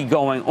might be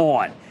going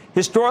on.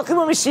 Historically,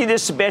 when we see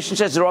this, Sebastian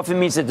says it often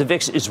means that the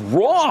VIX is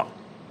wrong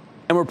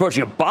and we're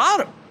approaching a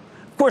bottom.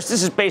 Of course,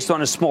 this is based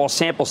on a small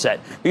sample set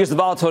because the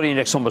volatility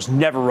index almost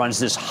never runs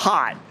this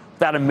hot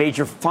without a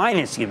major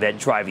financing event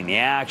driving the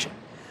action.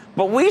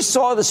 But we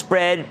saw the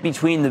spread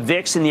between the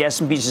VIX and the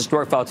S&P's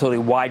historic volatility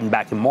widen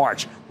back in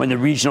March when the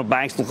regional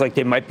banks looked like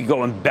they might be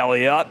going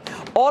belly up.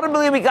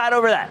 Ultimately, we got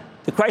over that.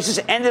 The crisis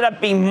ended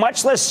up being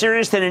much less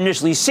serious than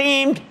initially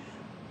seemed,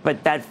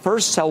 but that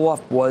first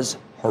sell-off was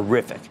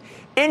horrific.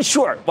 In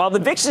short, while the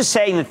VIX is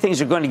saying that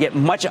things are going to get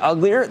much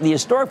uglier, the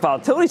historic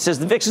volatility says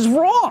the VIX is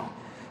wrong.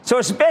 So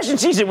as Sebastian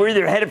sees it, we're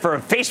either headed for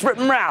a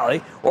face-ripping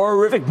rally or a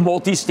horrific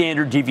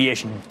multi-standard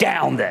deviation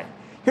down day.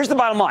 Here's the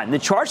bottom line. The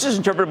charts, as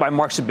interpreted by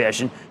Mark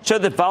Sebastian, show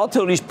that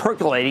volatility is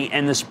percolating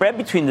and the spread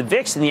between the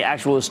VIX and the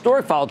actual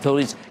historic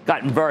volatility has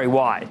gotten very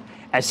wide.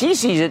 As he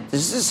sees it,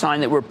 this is a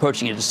sign that we're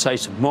approaching a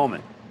decisive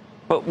moment.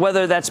 But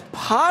whether that's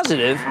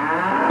positive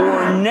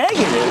or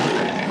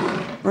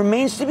negative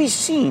remains to be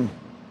seen.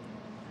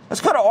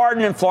 Let's go to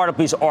Arden in Florida,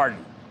 please.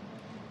 Arden.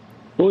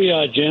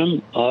 Booyah,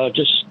 Jim.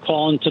 Just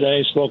calling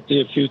today. Spoke to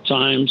you a few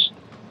times.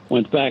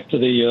 Went back to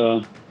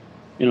the,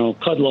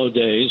 Kudlow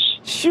days.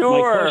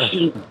 Sure.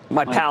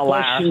 My pal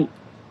Larry.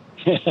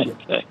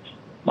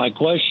 My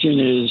question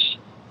is,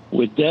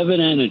 with Devon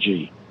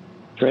Energy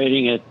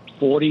trading at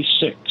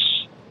 46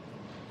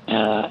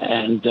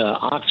 and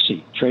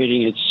Oxy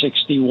trading at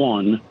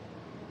 61,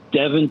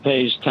 Devon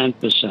pays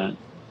 10%.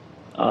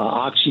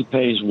 Oxy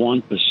pays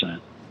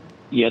 1%.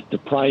 Yet the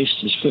price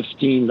is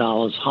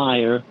 $15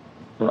 higher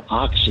for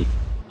Oxy.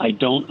 I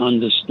don't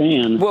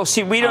understand. Well,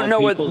 see, we don't know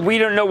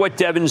what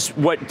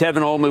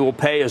Devon only will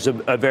pay as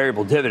a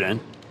variable dividend,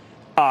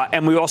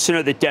 and we also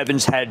know that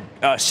Devon's had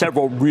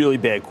several really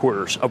bad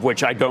quarters, of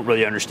which I don't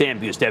really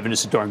understand because Devon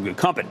is a darn good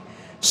company.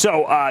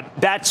 So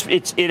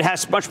it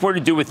has much more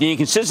to do with the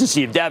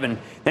inconsistency of Devon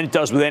than it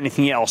does with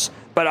anything else.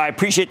 But I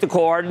appreciate the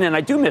call, Arden, and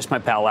I do miss my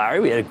pal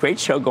Larry. We had a great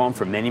show going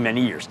for many,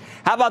 many years.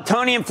 How about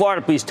Tony in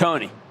Florida, please,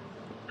 Tony?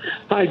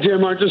 Hi,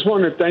 Jim. I just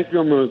want to thank you.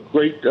 I'm a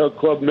great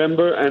club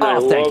member, and I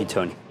thank love you,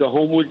 Tony. The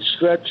Homewood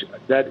stretch.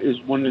 That is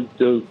one of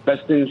the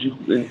best things you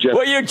and Jeff.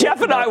 Well,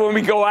 Jeff and I, when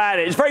we go at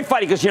it, it's very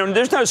funny because,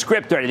 there's no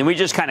script or anything. We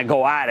just kind of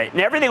go at it.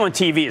 And everything on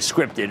TV is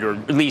scripted, or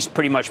at least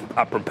pretty much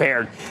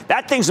prepared.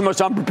 That thing's the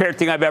most unprepared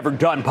thing I've ever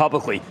done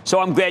publicly.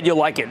 So I'm glad you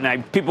like it.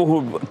 And people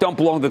who don't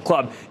belong to the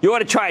club, you ought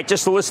to try it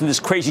just to listen to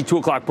this crazy 2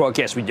 o'clock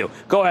broadcast we do.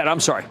 Go ahead.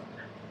 I'm sorry.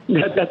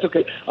 That's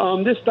okay.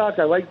 This stock,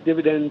 I like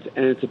dividends,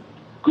 and it's a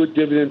good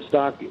dividend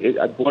stock.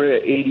 I bought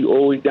it at 80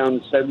 all the way down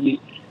to 70,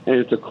 and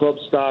it's a club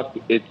stock.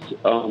 It's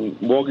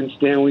Morgan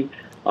Stanley.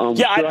 I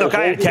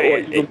gotta tell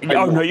you.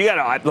 You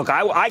gotta look.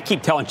 I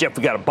keep telling Jeff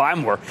we gotta buy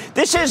more.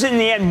 This is in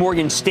the end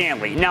Morgan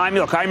Stanley. Now, I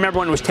remember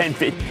when it was 10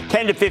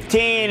 to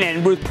 15,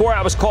 and Ruth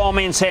Porat was calling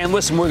me and saying,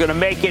 "Listen, we're gonna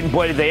make it," and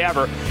boy, did they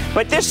ever.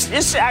 But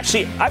this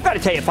actually, I've got to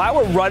tell you, if I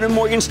were running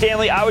Morgan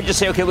Stanley, I would just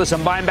say, okay, listen,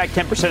 I'm buying back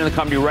 10% of the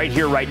company right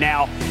here, right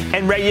now.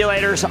 And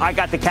regulators, I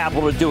got the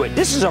capital to do it.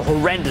 This is a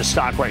horrendous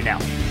stock right now.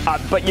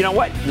 But you know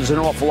what? There's an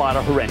awful lot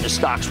of horrendous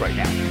stocks right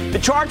now. The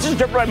charts, as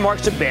interpreted by Mark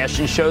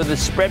Sebastian, show the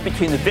spread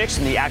between the VIX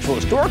and the actual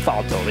historic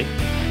volatility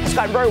has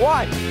gotten very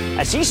wide.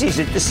 As he sees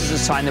it, this is a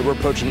sign that we're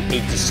approaching a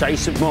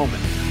decisive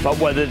moment. But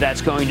whether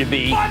that's going to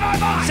be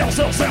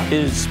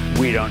is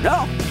we don't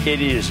know. It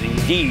is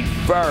indeed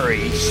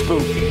very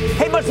spooky.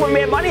 Hey, much more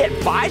Mad Money.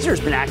 Pfizer's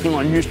been acting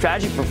on a new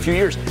strategy for a few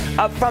years.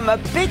 From a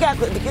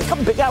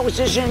couple big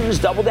acquisitions,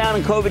 double down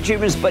on COVID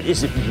treatments, but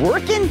is it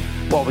working?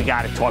 Well, we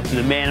got to talk to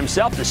the man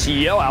himself, the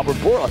CEO, Albert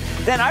Bourla.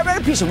 Then I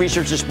read a piece of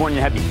research this morning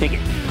that had me thinking,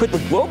 could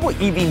the global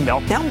EV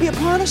meltdown be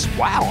upon us?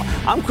 Wow.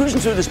 I'm cruising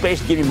through the space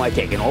to give you my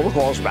take, and all the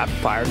calls rapid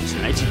fire in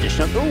tonight's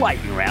edition of the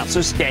Lightning Round.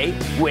 So stay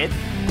with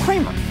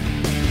Cramer.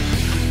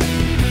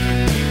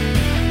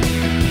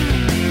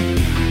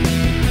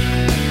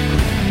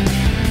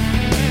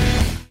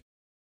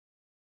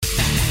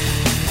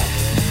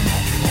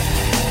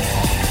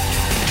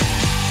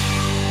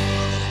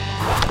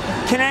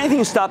 Can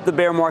anything stop the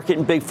bear market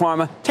in big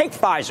pharma? Take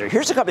Pfizer.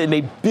 Here's a company that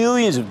made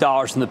billions of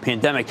dollars from the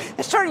pandemic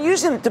and started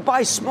using them to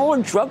buy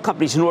smaller drug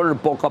companies in order to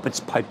bulk up its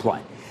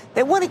pipeline.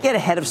 They want to get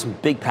ahead of some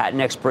big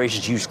patent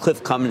expirations, use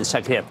cliff coming in the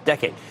second half of the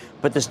decade.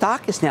 But the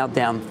stock is now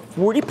down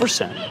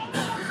 40%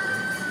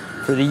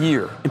 for the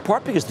year, in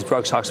part because the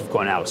drug stocks have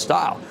gone out of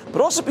style,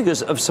 but also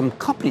because of some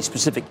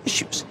company-specific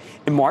issues.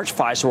 In March,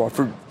 Pfizer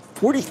offered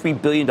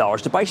 $43 billion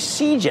to buy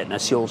Seagen,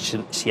 that's the old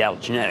Seattle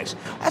Genetics.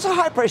 That's a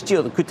high-priced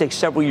deal that could take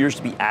several years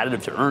to be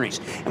additive to earnings.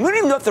 And we don't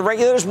even know if the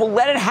regulators will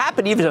let it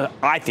happen, even though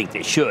I think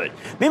they should.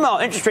 Meanwhile,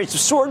 interest rates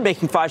have soared,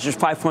 making Pfizer's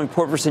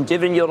 5.4%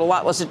 dividend yield a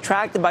lot less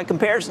attractive by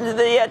comparison to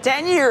the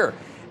 10-year.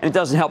 And it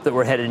doesn't help that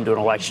we're headed into an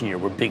election year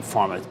where big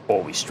pharma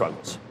always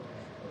struggles.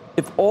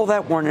 If all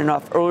that weren't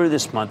enough, earlier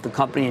this month, the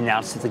company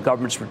announced that the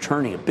government's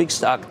returning a big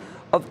stock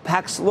of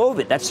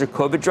Paxlovid. That's their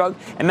COVID drug,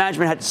 and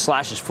management had to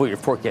slash its full-year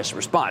forecast in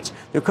response.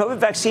 Their COVID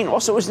vaccine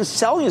also isn't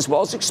selling as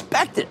well as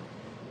expected.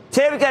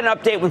 Today, we got an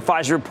update when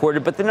Pfizer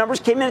reported, but the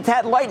numbers came in a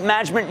tad light.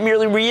 Management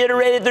merely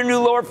reiterated their new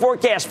lower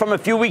forecast from a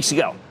few weeks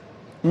ago.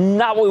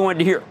 Not what we wanted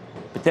to hear.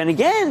 But then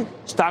again,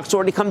 stock's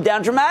already come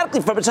down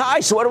dramatically from its high,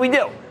 so what do we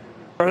do?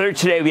 Earlier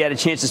today, we had a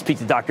chance to speak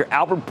to Dr.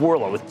 Albert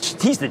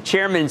Bourla. He's the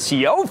chairman and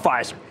CEO of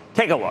Pfizer.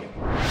 Take a look.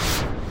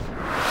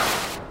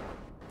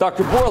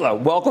 Dr. Bourla,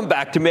 welcome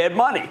back to Mad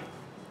Money.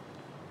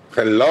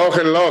 Hello.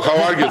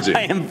 How are you, Jim?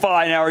 I am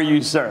fine. How are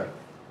you, sir?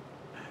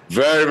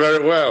 Very,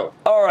 very well.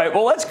 All right.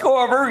 Well, let's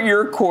go over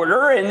your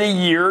quarter and the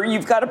year.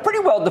 You've got a pretty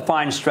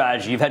well-defined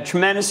strategy. You've had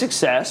tremendous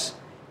success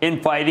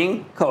in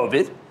fighting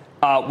COVID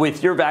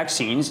with your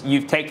vaccines.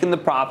 You've taken the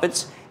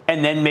profits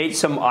and then made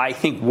some, I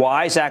think,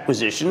 wise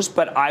acquisitions.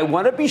 But I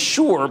want to be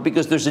sure,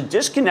 because there's a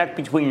disconnect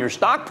between your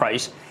stock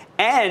price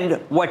and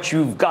what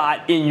you've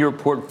got in your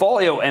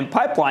portfolio and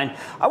pipeline.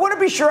 I want to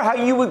be sure how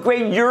you would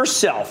grade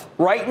yourself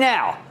right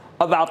now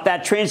about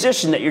that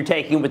transition that you're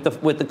taking with the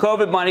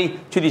COVID money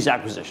to these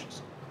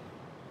acquisitions.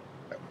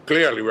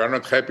 Clearly, we are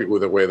not happy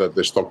with the way that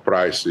the stock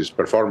price is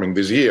performing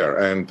this year,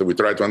 and we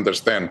try to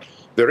understand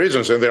the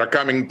reasons, and they are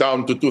coming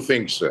down to two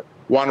things.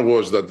 One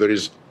was that there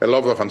is a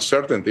lot of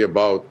uncertainty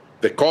about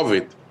the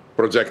COVID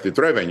projected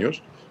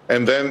revenues,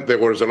 and then there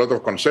was a lot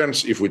of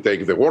concerns. If we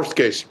take the worst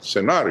case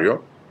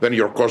scenario, then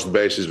your cost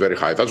base is very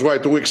high. That's why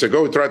 2 weeks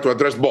ago we tried to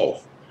address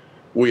both.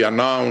 We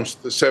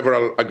announced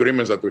several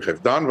agreements that we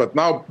have done, but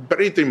now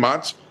pretty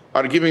much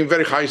are giving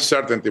very high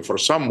certainty for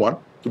someone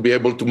to be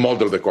able to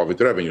model the COVID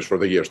revenues for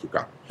the years to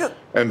come.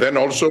 And then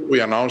also we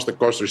announced a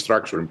cost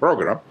restructuring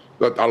program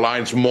that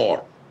aligns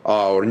more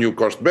our new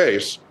cost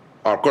base,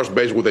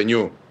 with the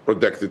new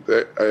projected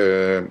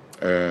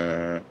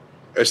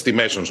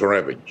estimations on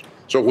revenues.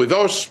 So with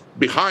those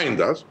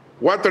behind us,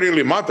 what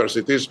really matters,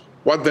 it is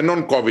what the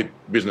non-COVID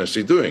business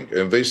is doing.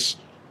 And this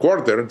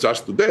quarter,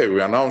 just today,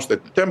 we announced a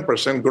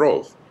 10%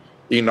 growth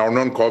in our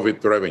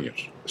non-COVID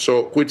revenues,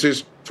 so which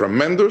is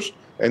tremendous,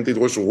 and it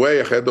was way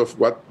ahead of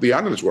what the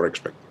analysts were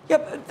expecting. Yeah,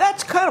 but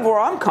that's kind of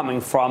where I'm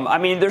coming from. I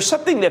mean, there's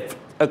something that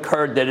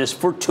occurred that is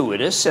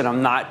fortuitous, and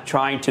I'm not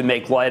trying to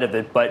make light of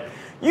it, but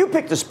you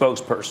picked a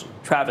spokesperson,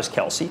 Travis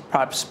Kelce,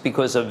 perhaps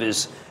because of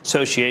his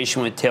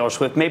association with Taylor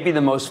Swift, maybe the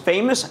most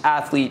famous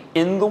athlete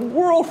in the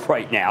world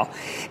right now.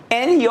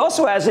 And he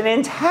also has an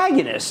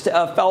antagonist,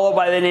 a fellow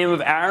by the name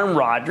of Aaron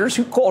Rodgers,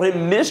 who called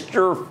him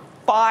Mr.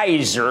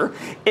 Pfizer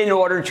in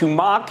order to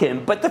mock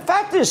him. But the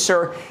fact is,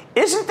 sir,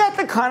 isn't that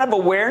the kind of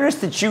awareness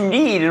that you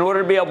need in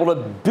order to be able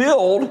to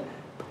build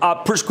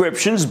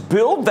prescriptions,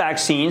 build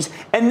vaccines,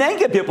 and then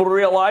get people to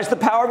realize the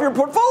power of your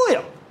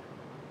portfolio?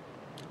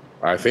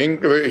 I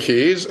think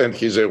he is, and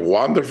he's a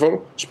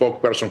wonderful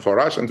spokesperson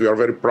for us, and we are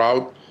very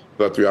proud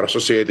that we are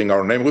associating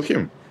our name with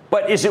him.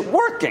 But is it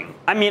working?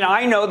 I mean,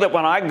 I know that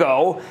when I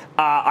go,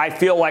 I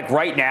feel like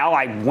right now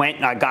I went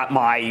and I got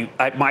my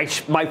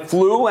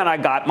flu and I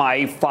got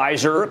my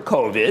Pfizer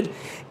COVID,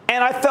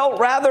 and I felt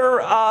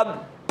rather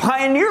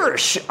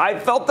pioneerish. I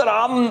felt that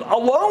I'm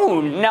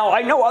alone. Now,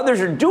 I know others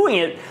are doing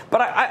it,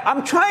 but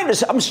I'm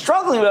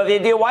struggling with the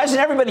idea, why doesn't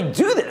everybody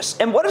do this?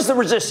 And what is the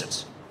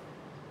resistance?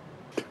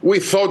 We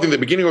thought in the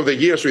beginning of the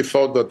year, we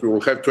thought that we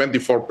will have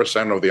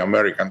 24% of the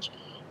Americans,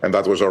 and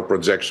that was our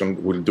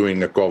projection, will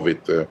doing a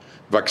COVID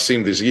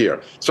vaccine this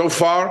year. So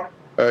far,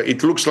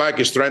 it looks like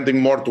it's trending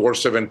more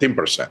towards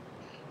 17%.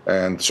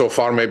 And so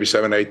far, maybe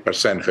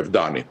 7-8% have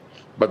done it.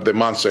 But the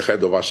months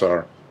ahead of us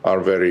are are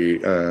very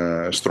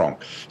strong.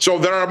 So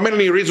there are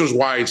many reasons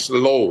why it's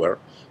lower,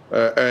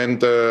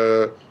 and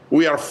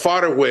we are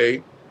far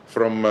away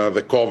from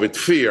the COVID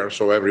fear.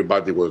 So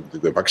everybody was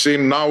the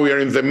vaccine. Now we are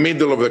in the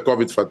middle of the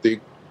COVID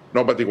fatigue.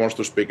 Nobody wants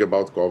to speak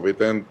about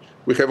COVID, and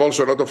we have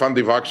also a lot of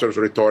anti-vaxxers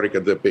rhetoric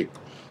at the peak.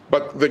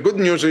 But the good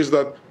news is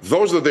that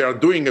those that they are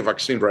doing a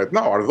vaccine right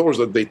now are those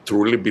that they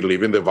truly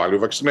believe in the value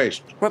of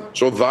vaccination.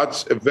 So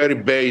that's a very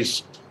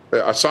base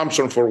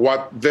assumption for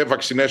what the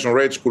vaccination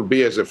rates could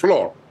be as a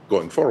floor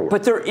going forward.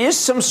 But there is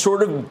some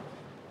sort of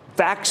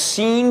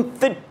vaccine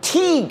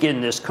fatigue in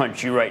this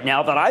country right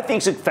now that I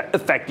think is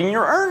affecting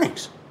your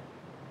earnings.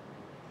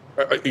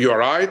 You're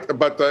right,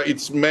 but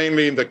it's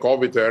mainly in the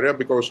COVID area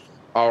because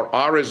our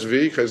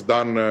RSV has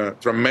done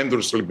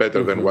tremendously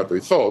better than what we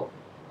thought.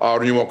 Our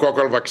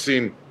pneumococcal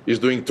vaccine is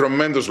doing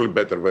tremendously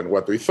better than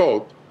what we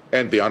thought,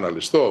 and the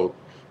analysts thought.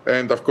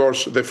 And of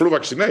course, the flu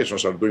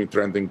vaccinations are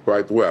trending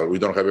quite well. We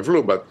don't have a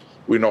flu, but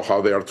we know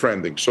how they are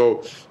trending.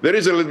 So there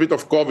is a little bit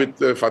of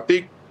COVID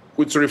fatigue,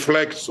 which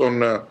reflects on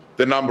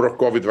the number of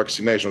COVID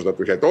vaccinations that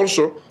we had.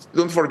 Also,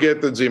 don't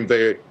forget, Jim,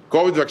 the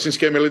COVID vaccines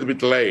came a little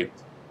bit late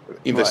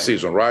in the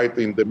season, right?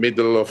 In the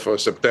middle of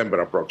September,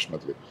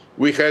 approximately.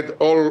 We had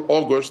all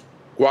August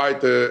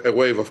quite a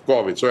wave of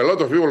COVID. So a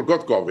lot of people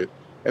got COVID,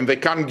 and they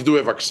can't do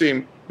a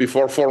vaccine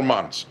before 4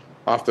 months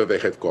after they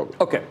had COVID.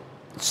 Okay.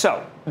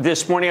 So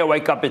this morning I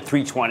wake up at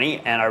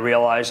 3:20 and I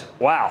realize,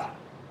 wow,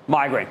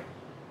 migraine.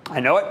 I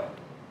know it.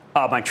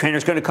 My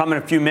trainer's going to come in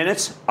a few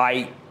minutes.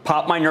 I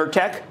pop my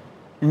Nurtec.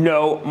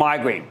 No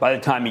migraine by the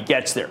time he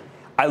gets there.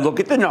 I look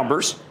at the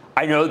numbers.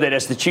 I know that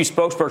as the chief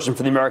spokesperson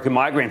for the American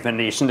Migraine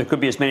Foundation, there could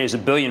be as many as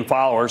 1 billion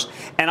followers.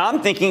 And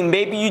I'm thinking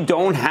maybe you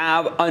don't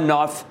have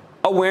enough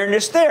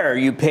awareness there.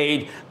 You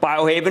paid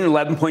Biohaven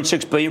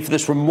 $11.6 billion for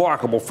this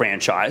remarkable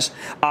franchise.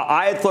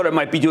 I had thought it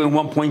might be doing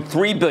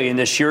 $1.3 billion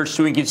this year. It's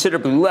doing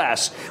considerably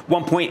less.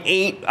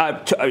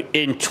 1.8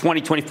 in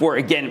 2024.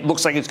 Again, it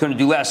looks like it's going to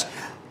do less.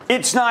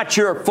 It's not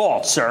your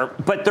fault, sir,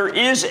 but there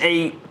is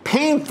a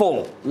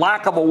painful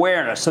lack of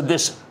awareness of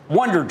this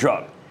wonder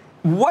drug.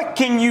 What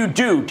can you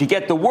do to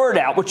get the word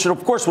out, which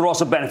of course would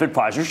also benefit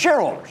Pfizer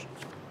shareholders?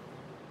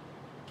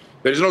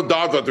 There is no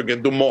doubt that we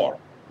can do more.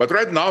 But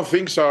right now,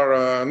 things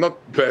are not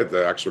bad,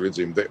 actually,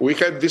 Jim. We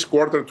had this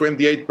quarter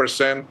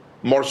 28%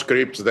 more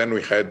scripts than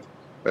we had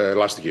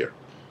last year.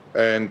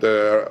 And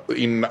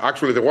in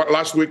actually the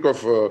last week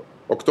of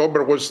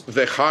October was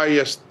the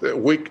highest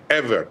week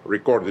ever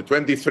recorded,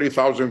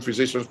 23,000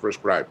 physicians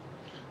prescribed.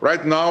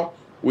 Right now,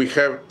 we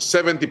have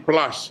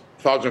 70+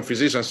 thousand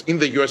physicians in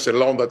the U.S.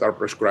 alone that are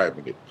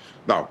prescribing it.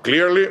 Now,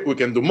 clearly, we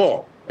can do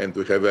more. And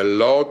we have a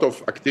lot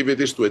of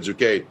activities to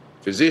educate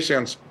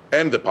physicians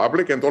and the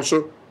public, and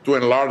also to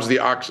enlarge the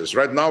access.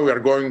 Right now, we are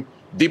going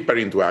deeper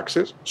into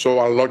access,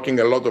 so unlocking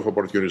a lot of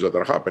opportunities that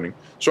are happening.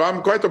 So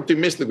I'm quite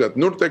optimistic that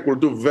Nurtec will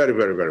do very,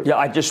 very, very well. Yeah,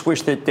 I just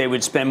wish that they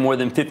would spend more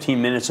than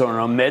 15 minutes on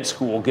a med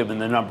school, given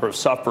the number of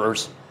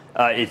sufferers.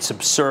 It's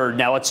absurd.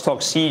 Now let's talk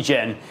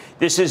Seagen.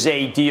 This is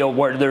a deal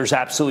where there's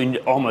absolutely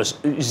almost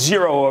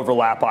zero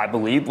overlap, I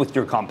believe, with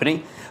your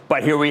company.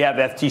 But here we have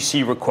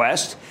FTC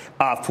request,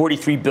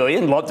 $43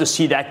 billion. Love to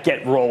see that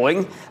get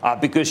rolling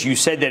because you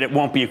said that it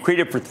won't be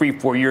accretive for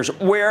 3-4 years.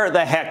 Where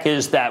the heck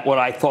is that, what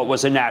I thought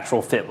was a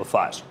natural fit with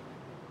Pfizer?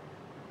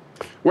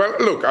 Well,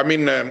 look, I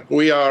mean,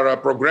 we are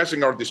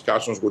progressing our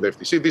discussions with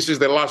FTC. This is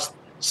the last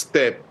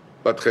step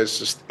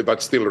that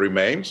still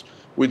remains.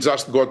 We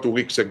just got 2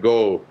 weeks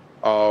ago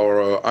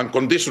our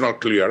unconditional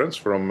clearance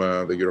from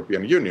the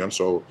European Union,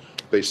 so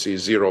they see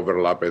zero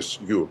overlap, as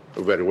you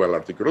very well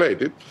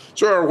articulated.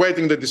 So we are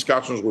waiting the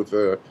discussions with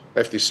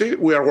FTC.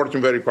 We are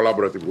working very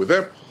collaboratively with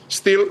them.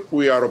 Still,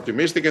 we are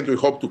optimistic, and we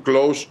hope to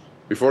close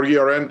before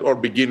year-end or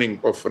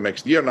beginning of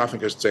next year. Nothing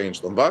has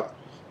changed on that.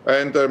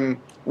 And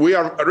we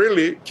are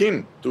really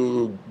keen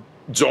to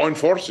join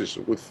forces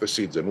with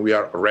Seagen. We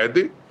are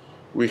ready.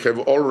 We have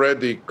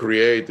already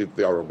created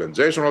our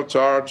organizational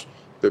chart.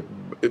 The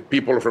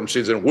people from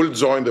Seagen will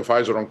join the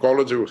Pfizer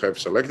Oncology. We have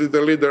selected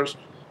the leaders,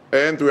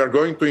 and we are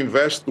going to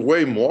invest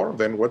way more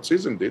than what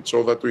Seagen did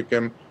so that we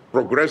can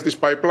progress this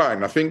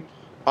pipeline. I think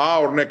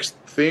our next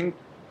thing,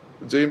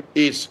 Jim,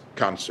 is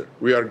cancer.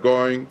 We are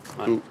going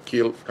to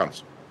kill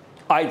cancer.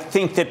 I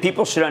think that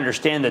people should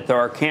understand that there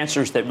are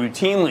cancers that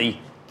routinely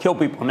kill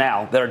people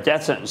now that are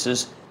death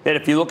sentences, that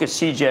if you look at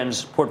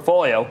Seagen's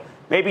portfolio,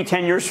 maybe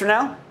 10 years from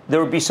now, there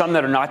would be some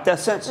that are not death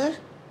sentences?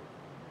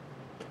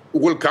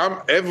 Will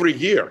come every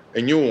year,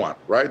 a new one,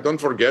 right? Don't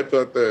forget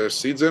that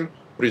Seagen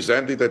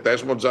presented at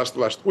ESMO just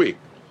last week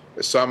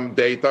some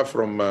data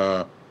from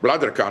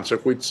bladder cancer,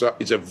 which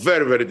is a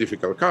very, very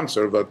difficult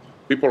cancer that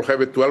people have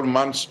a 12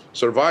 months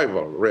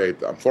survival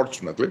rate,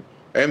 unfortunately.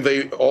 And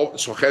they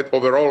also had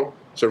overall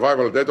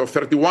survival rate of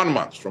 31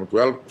 months, from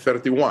 12 to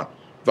 31.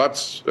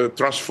 That's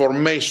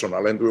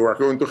transformational, and we are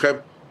going to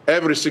have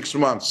every 6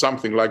 months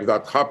something like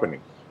that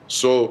happening.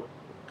 So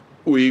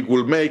we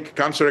will make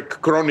cancer a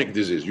chronic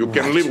disease. You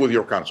can live with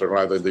your cancer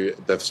rather than the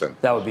death sentence.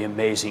 That would be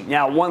amazing.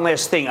 Now, one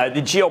last thing.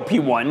 The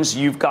GLP-1s,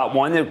 you've got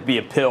one that would be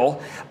a pill.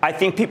 I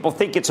think people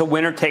think it's a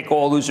winner take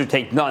all, loser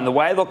take none. The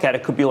way I look at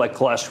it could be like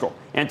cholesterol,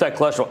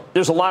 anti-cholesterol.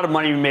 There's a lot of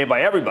money made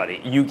by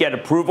everybody. You get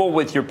approval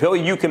with your pill,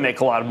 you can make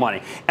a lot of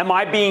money. Am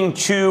I being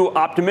too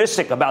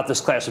optimistic about this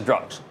class of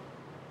drugs?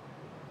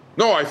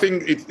 No, I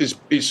think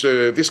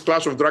this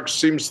class of drugs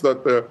seems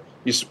that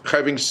is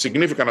having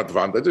significant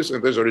advantages,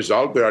 and as a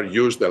result, they are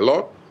used a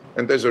lot.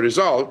 And as a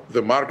result,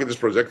 the market is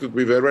projected to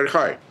be very, very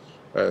high.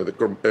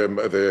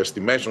 The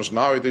estimations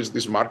now it is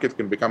this market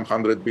can become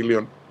 $100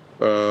 billion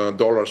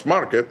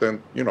market, and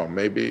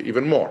maybe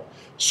even more.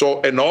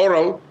 So an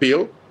oral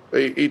pill,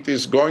 it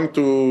is going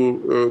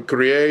to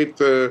create.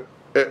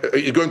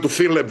 It's going to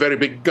fill a very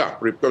big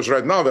gap, because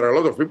right now there are a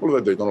lot of people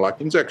that they don't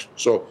like injections.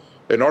 So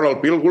an oral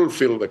pill will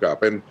fill the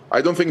gap, and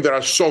I don't think there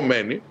are so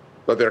many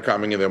that they're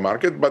coming in the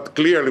market, but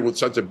clearly with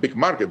such a big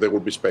market, there will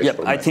be space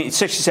for I think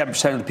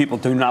 67% of the people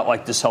do not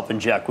like to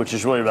self-inject, which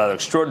is really rather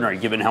extraordinary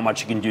given how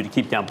much you can do to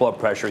keep down blood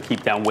pressure,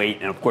 keep down weight,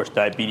 and, of course,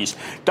 diabetes.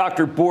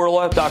 Dr.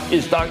 Bourla, Dr.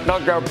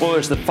 Bourla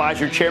is the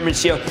Pfizer chairman and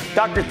CEO.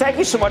 Doctor, thank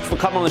you so much for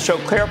coming on the show,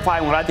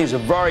 clarifying what I think is a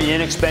very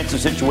inexpensive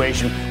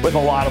situation with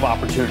a lot of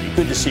opportunity.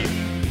 Good to see you.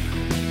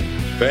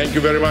 Thank you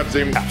very much,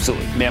 Jim.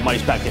 Absolutely. Man,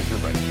 Money's back after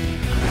the break.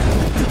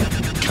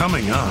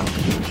 Coming up,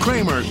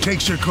 Cramer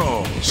takes your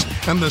calls,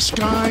 and the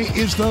sky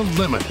is the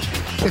limit.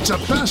 It's a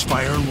Fast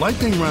Fire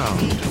lightning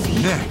round.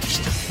 Next.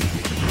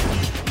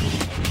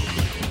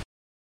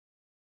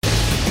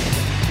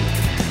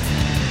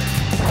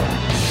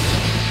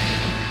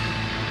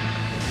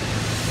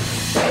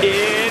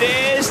 It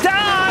is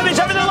time. It's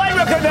over the lightning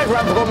round.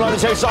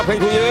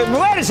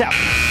 Let us out.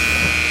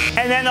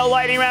 And then the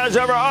lightning round is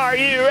over. Are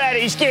you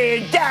ready?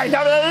 Ski down to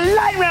the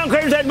lightning round.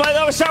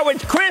 Let's start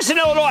with Chris in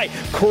Illinois.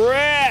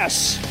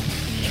 Chris.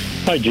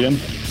 Hi, Jim.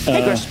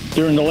 Hey, Chris.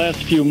 During the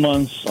last few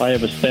months, I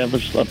have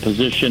established a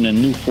position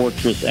in New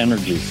Fortress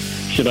Energy.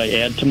 Should I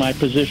add to my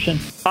position?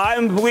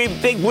 I'm a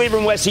big believer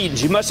in West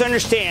Edens. You must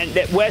understand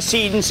that West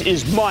Edens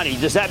is money.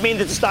 Does that mean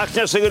that the stock's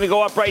necessarily going to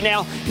go up right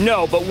now?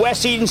 No, but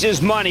West Edens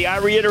is money. I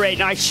reiterate,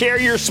 and I share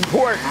your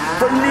support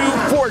for New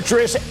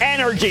Fortress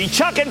Energy.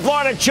 Chuck in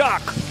Florida.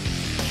 Chuck.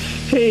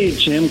 Hey,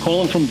 Jim,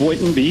 calling from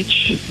Boynton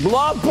Beach.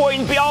 Love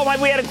Boynton Beach. Oh, my,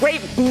 we had a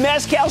great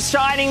mezcal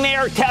signing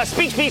there.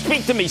 Speak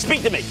to me.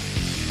 Speak to me.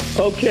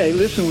 Okay,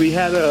 listen, we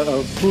had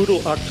a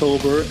brutal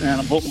October,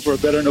 and I'm hoping for a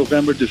better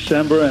November,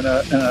 December, and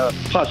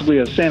possibly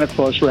a Santa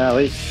Claus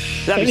rally.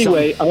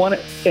 Anyway, I want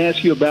to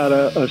ask you about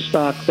a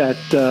stock that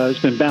has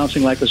been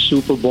bouncing like a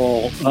Super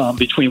Bowl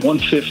between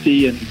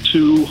 150 and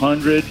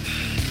 200.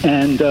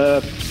 And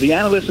the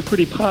analysts are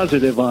pretty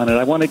positive on it.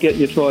 I want to get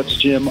your thoughts,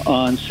 Jim,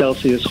 on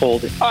Celsius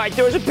Holdings. All right,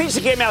 there was a piece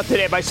that came out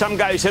today by some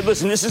guy who said,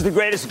 listen, this is the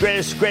greatest,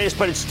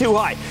 but it's too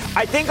high.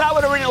 I think I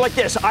would have written it like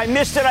this. I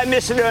missed it,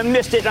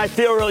 and I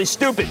feel really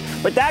stupid.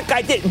 But that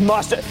guy didn't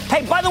must have.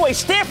 Hey, by the way,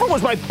 Stanford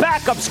was my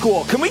backup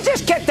school. Can we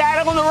just get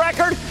that on the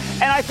record?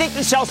 And I think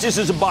the Celsius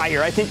is a buy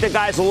here. I think the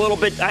guy's a little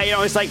bit,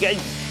 it's like,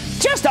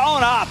 just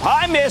own up.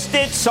 I missed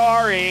it,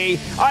 sorry.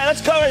 All right,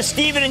 let's go to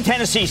Steven in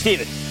Tennessee.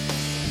 Steven.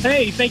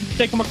 Hey, thank you for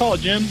taking my call,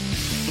 Jim.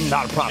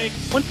 Not a problem.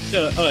 Hey, I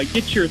wanted to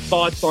get your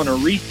thoughts on a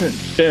recent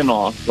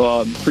spinoff,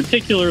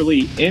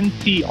 particularly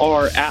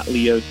NCR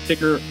Atleos,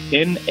 ticker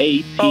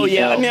NATL. Oh,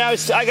 yeah.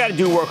 I got to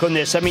do work on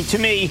this. To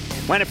me,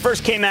 when it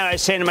first came out, I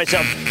was saying to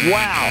myself,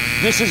 wow,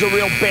 this is a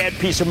real bad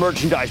piece of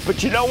merchandise.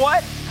 But you know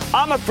what?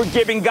 I'm a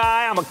forgiving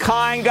guy. I'm a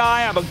kind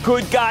guy. I'm a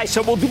good guy.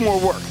 So we'll do more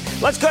work.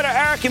 Let's go to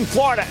Eric in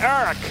Florida.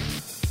 Eric.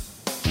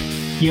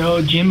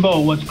 Yo,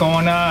 Jimbo, what's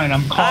going on?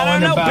 I'm calling I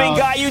don't know, about... big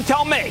guy. You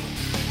tell me.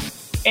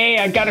 Hey,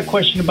 I got a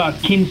question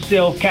about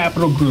Kinsale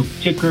Capital Group,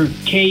 ticker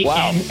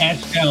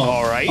KNSL. Wow.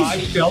 All right. Buy,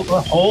 sell,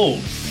 or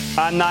hold?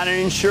 I'm not an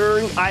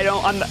insurer.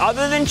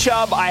 Other than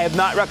Chubb, I have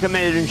not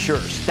recommended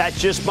insurers. That's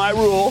just my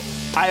rule.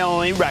 I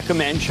only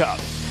recommend Chubb.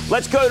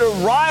 Let's go to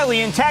Riley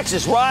in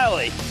Texas.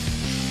 Riley.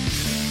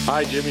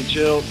 Hi, Jimmy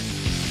Chill.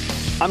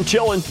 I'm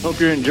chilling.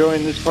 Hope you're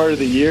enjoying this part of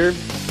the year.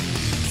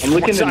 I'm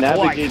looking to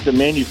navigate the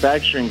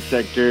manufacturing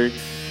sector,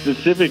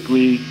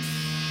 specifically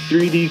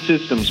 3D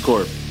Systems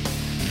Corp.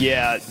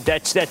 Yeah,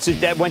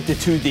 that went to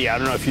 2D. I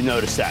don't know if you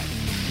noticed that.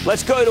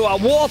 Let's go to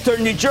Walter,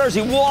 New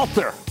Jersey.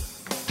 Walter.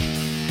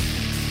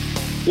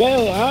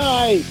 Well,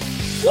 hi.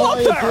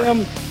 Walter. How are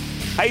you, Jim?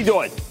 How you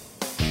doing?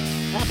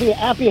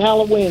 Happy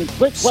Halloween.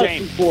 Quick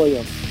question for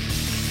you.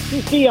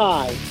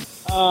 CCI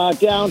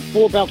down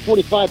for about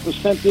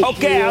 45% this year.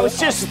 Okay, I was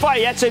just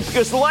funny. That's it,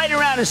 because the lightning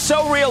round is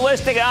so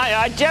realistic.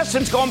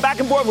 Justin's going back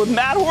and forth with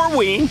Matt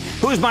Horween,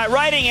 who's my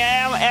writing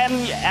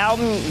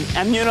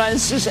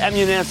ammunitionist,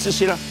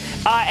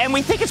 and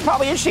we think it's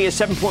probably interesting at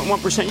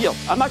 7.1% yield.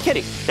 I'm not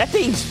kidding. That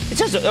thing's, it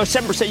says a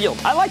 7% yield.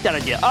 I like that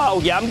idea.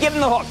 Oh, yeah, I'm getting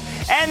the hook.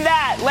 And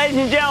that, ladies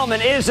and gentlemen,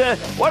 is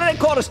what do they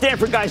call the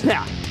Stanford guys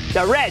now?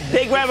 The red,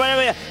 big red,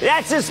 whatever.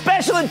 That's a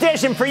special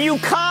edition for you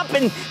comp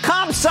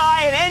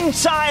sci and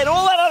NSci and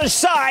all that other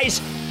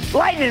size.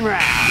 Lightning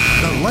round.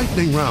 The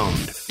Lightning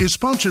Round is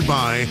sponsored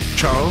by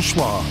Charles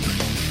Schwab.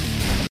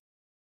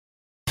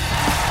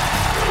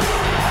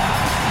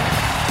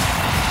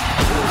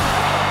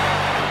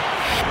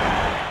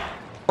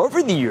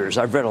 Over the years,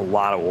 I've read a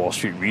lot of Wall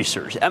Street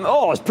research.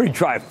 It's pretty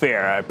dry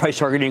fare. Price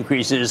target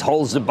increases,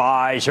 holds to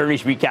buys,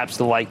 earnings recaps,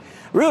 the like.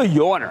 Really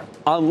yawner,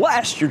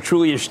 unless you're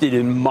truly interested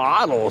in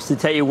models to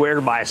tell you where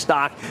to buy a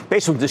stock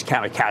based on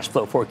discounted cash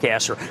flow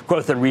forecasts or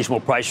growth at a reasonable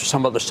price or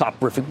some other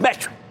soporific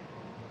metric.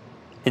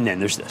 And then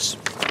there's this.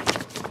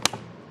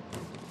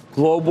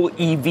 Global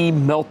EV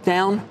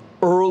Meltdown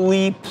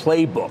Early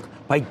Playbook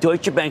by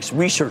Deutsche Bank's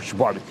research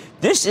department.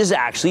 This is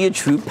actually a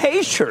true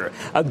page turner,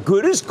 a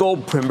good as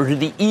gold primer to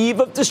the eve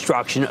of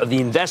destruction of the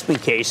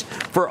investment case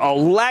for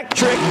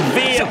electric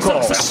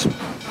vehicles.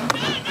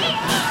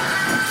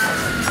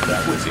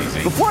 That was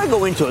easy. Before I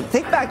go into it,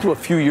 think back to a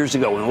few years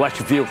ago when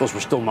electric vehicles were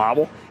still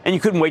novel and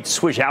you couldn't wait to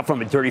switch out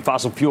from a dirty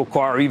fossil fuel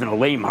car or even a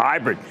lame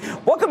hybrid.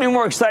 What could be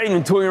more exciting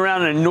than touring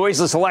around in a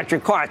noiseless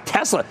electric car, a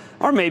Tesla,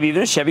 or maybe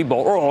even a Chevy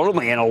Bolt, or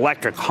ultimately an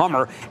electric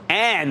Hummer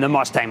and the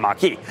Mustang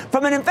Mach-E?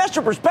 From an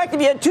investor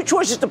perspective, you had two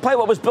choices to play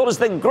what was billed as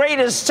the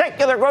greatest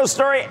secular growth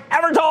story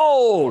ever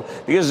told.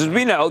 Because as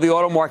we know, the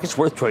auto market's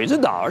worth trillions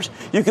of dollars.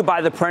 You could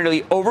buy the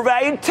perennially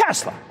overvalued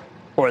Tesla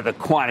or the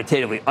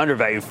quantitatively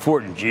undervalued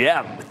Ford and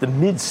GM with the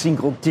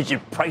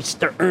mid-single-digit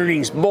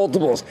price-to-earnings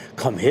multiples.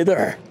 Come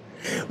hither.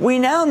 We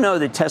now know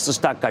that Tesla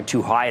stock got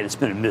too high and it's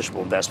been a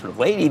miserable investment of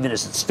late, even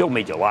as it still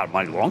made you a lot of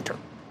money long-term.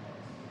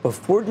 But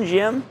Ford and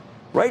GM,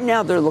 right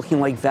now they're looking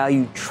like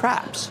value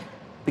traps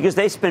because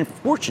they spend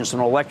fortunes on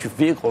electric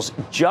vehicles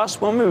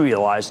just when we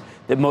realize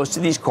that most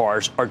of these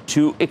cars are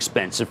too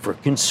expensive for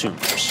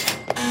consumers.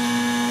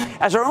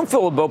 As our own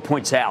Phil LeBeau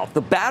points out,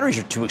 the batteries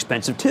are too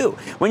expensive, too.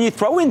 When you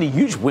throw in the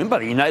huge win by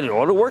the United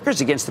Auto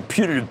Workers against the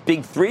putative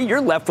Big Three, you're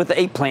left with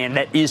a plan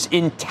that is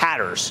in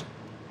tatters.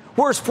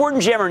 Whereas Ford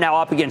and GM are now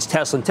up against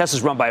Tesla, and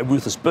Tesla's run by a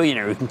ruthless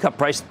billionaire who can cut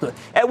prices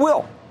at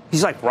will.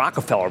 He's like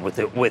Rockefeller with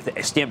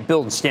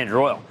building Standard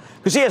Oil,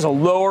 because he has a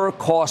lower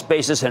cost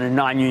basis and a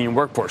non-union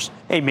workforce.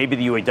 Hey, maybe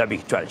the UAW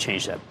can try to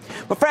change that.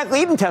 But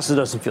frankly, even Tesla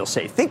doesn't feel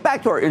safe. Think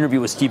back to our interview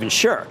with Steven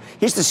Scher.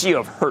 He's the CEO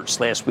of Hertz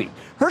last week.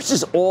 Hertz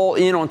is all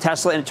in on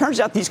Tesla, and it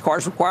turns out these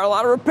cars require a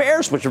lot of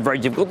repairs, which are very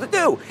difficult to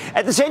do.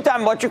 At the same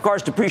time, electric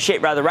cars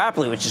depreciate rather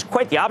rapidly, which is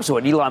quite the opposite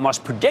of what Elon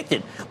Musk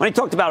predicted when he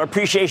talked about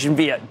appreciation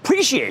via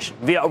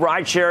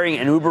ride-sharing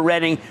and Uber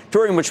renting,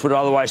 during which would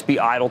otherwise be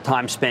idle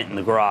time spent in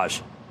the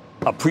garage.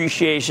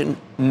 Appreciation?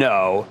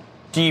 No.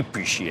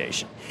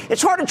 Depreciation.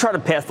 It's hard to chart a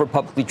path for a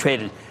publicly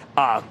traded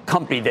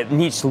company that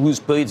needs to lose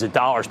billions of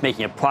dollars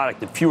making a product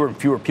that fewer and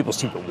fewer people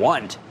seem to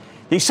want.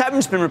 The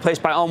excitement's been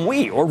replaced by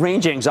ennui or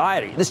range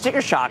anxiety. The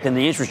sticker shock and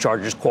the interest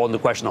charges call into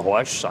question the whole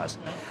exercise.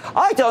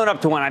 I like to own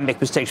up to when I make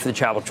mistakes for the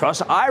Travel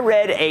Trust. I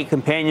read a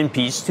companion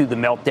piece to the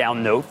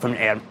Meltdown note from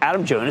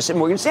Adam Jonas at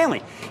Morgan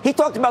Stanley. He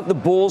talked about the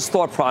bull's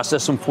thought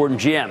process on Ford and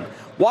GM.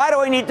 Why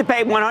do I need to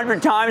pay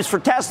 100 times for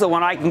Tesla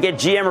when I can get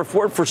GM or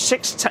Ford for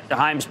 6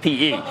 times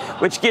PE,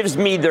 which gives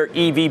me their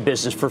EV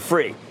business for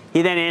free?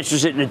 He then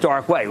answers it in a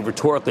dark way,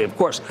 rhetorically, of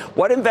course.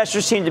 What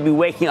investors seem to be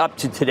waking up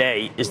to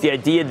today is the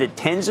idea that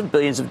tens of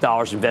billions of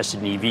dollars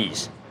invested in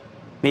EVs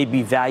may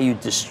be value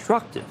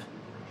destructive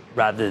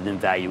rather than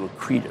value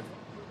accretive.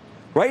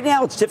 Right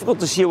now, it's difficult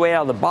to see a way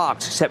out of the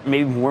box, except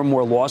maybe more and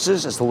more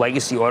losses as the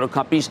legacy auto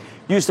companies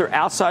use their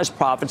outsized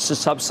profits to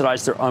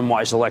subsidize their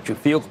unwise electric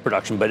vehicle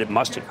production, but it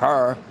must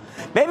occur.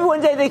 Maybe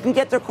one day they can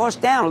get their costs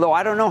down, although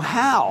I don't know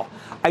how.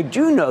 I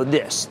do know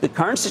this. The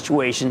current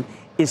situation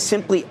is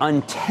simply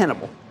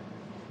untenable.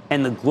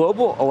 And the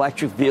global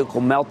electric vehicle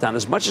meltdown,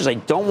 as much as I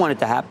don't want it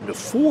to happen to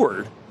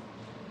Ford,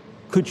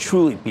 could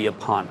truly be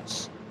upon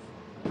us.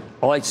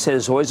 All I like to say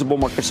there's always a bull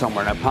market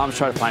somewhere, and I promise to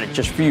try to find it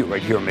just for you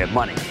right here on Mad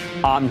Money.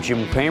 I'm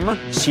Jim Cramer.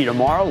 See you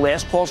tomorrow.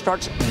 Last call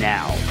starts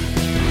now.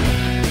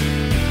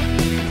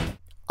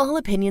 All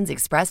opinions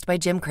expressed by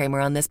Jim Cramer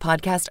on this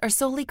podcast are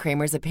solely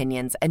Cramer's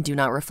opinions and do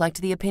not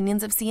reflect the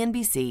opinions of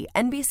CNBC,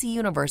 NBC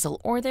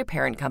Universal, or their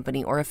parent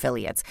company or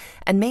affiliates,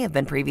 and may have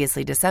been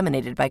previously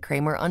disseminated by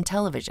Cramer on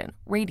television,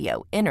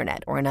 radio,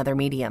 internet, or another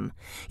medium.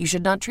 You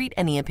should not treat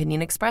any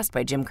opinion expressed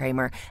by Jim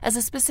Cramer as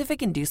a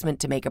specific inducement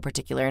to make a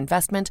particular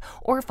investment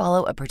or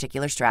follow a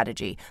particular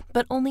strategy,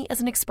 but only as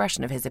an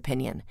expression of his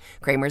opinion.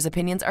 Cramer's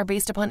opinions are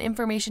based upon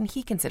information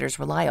he considers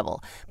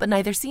reliable, but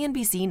neither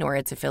CNBC nor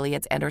its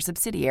affiliates and or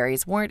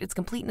subsidiaries warrant its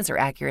completeness or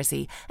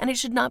accuracy, and it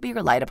should not be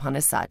relied upon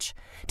as such.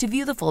 To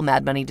view the full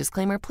Mad Money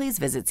disclaimer, please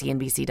visit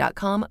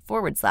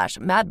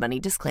cnbc.com/Mad Money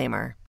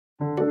disclaimer.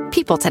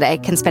 People today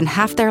can spend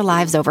half their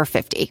lives over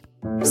 50.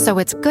 So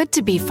it's good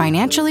to be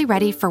financially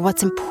ready for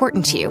what's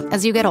important to you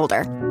as you get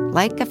older,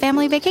 like a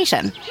family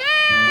vacation.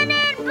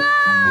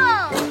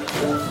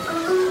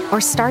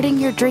 Or starting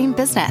your dream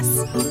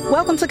business.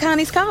 Welcome to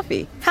Connie's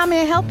Coffee. How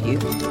may I help you?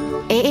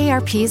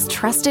 AARP's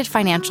trusted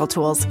financial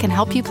tools can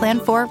help you plan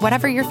for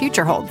whatever your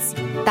future holds.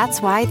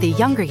 That's why the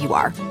younger you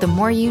are, the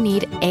more you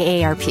need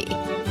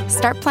AARP.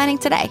 Start planning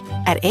today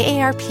at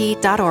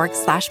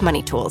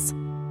aarp.org/moneytools.